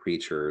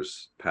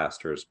preachers,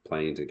 pastors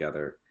playing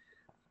together,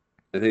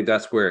 I think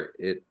that's where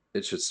it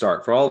should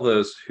start for all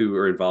those who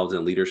are involved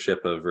in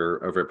leadership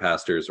over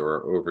pastors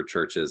or over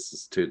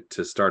churches,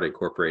 to start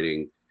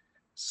incorporating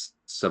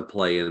some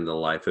play in the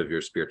life of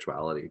your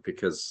spirituality,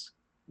 because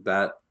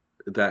that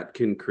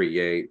can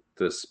create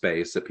the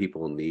space that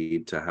people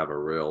need to have a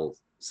real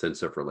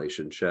sense of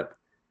relationship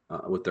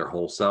with their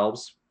whole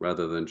selves,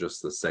 rather than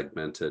just the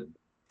segmented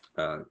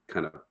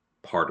kind of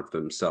part of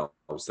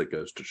themselves that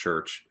goes to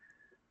church.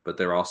 But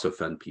they're also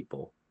fun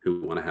people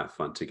who want to have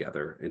fun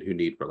together, and who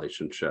need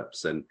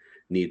relationships and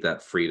need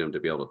that freedom to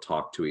be able to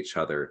talk to each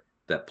other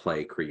that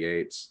play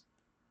creates,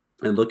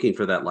 and looking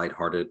for that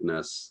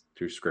lightheartedness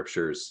through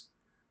scriptures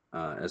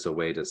as a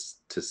way to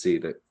see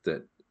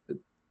that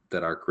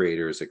our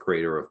creator is a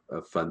creator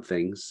of fun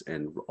things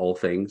and all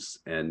things,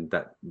 and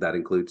that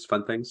includes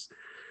fun things,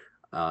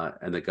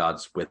 and that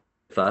God's with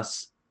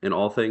us in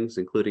all things,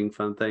 including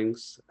fun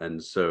things.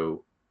 And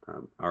so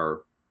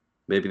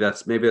maybe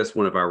that's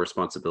one of our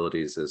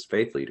responsibilities as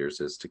faith leaders,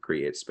 is to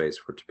create space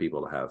for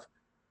people to have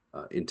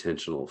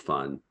intentional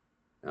fun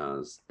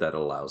that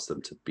allows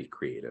them to be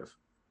creative.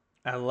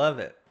 I love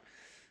it.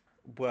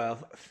 Well,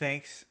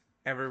 thanks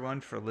everyone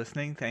for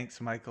listening.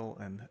 Thanks, Michael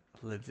and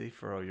Lindsay,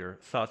 for all your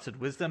thoughts and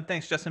wisdom.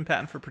 Thanks, Justin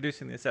Patton, for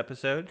producing this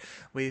episode.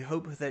 We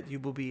hope that you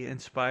will be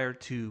inspired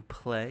to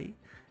play,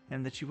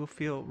 and that you will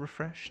feel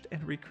refreshed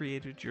and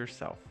recreated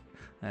yourself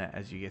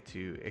as you get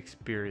to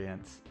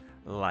experience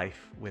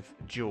life with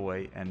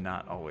joy and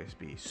not always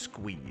be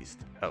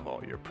squeezed of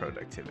all your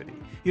productivity.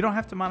 You don't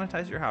have to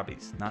monetize your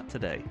hobbies. Not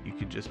today. You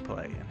could just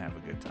play and have a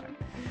good time.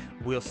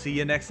 We'll see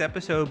you next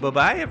episode.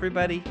 Bye-bye,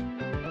 everybody.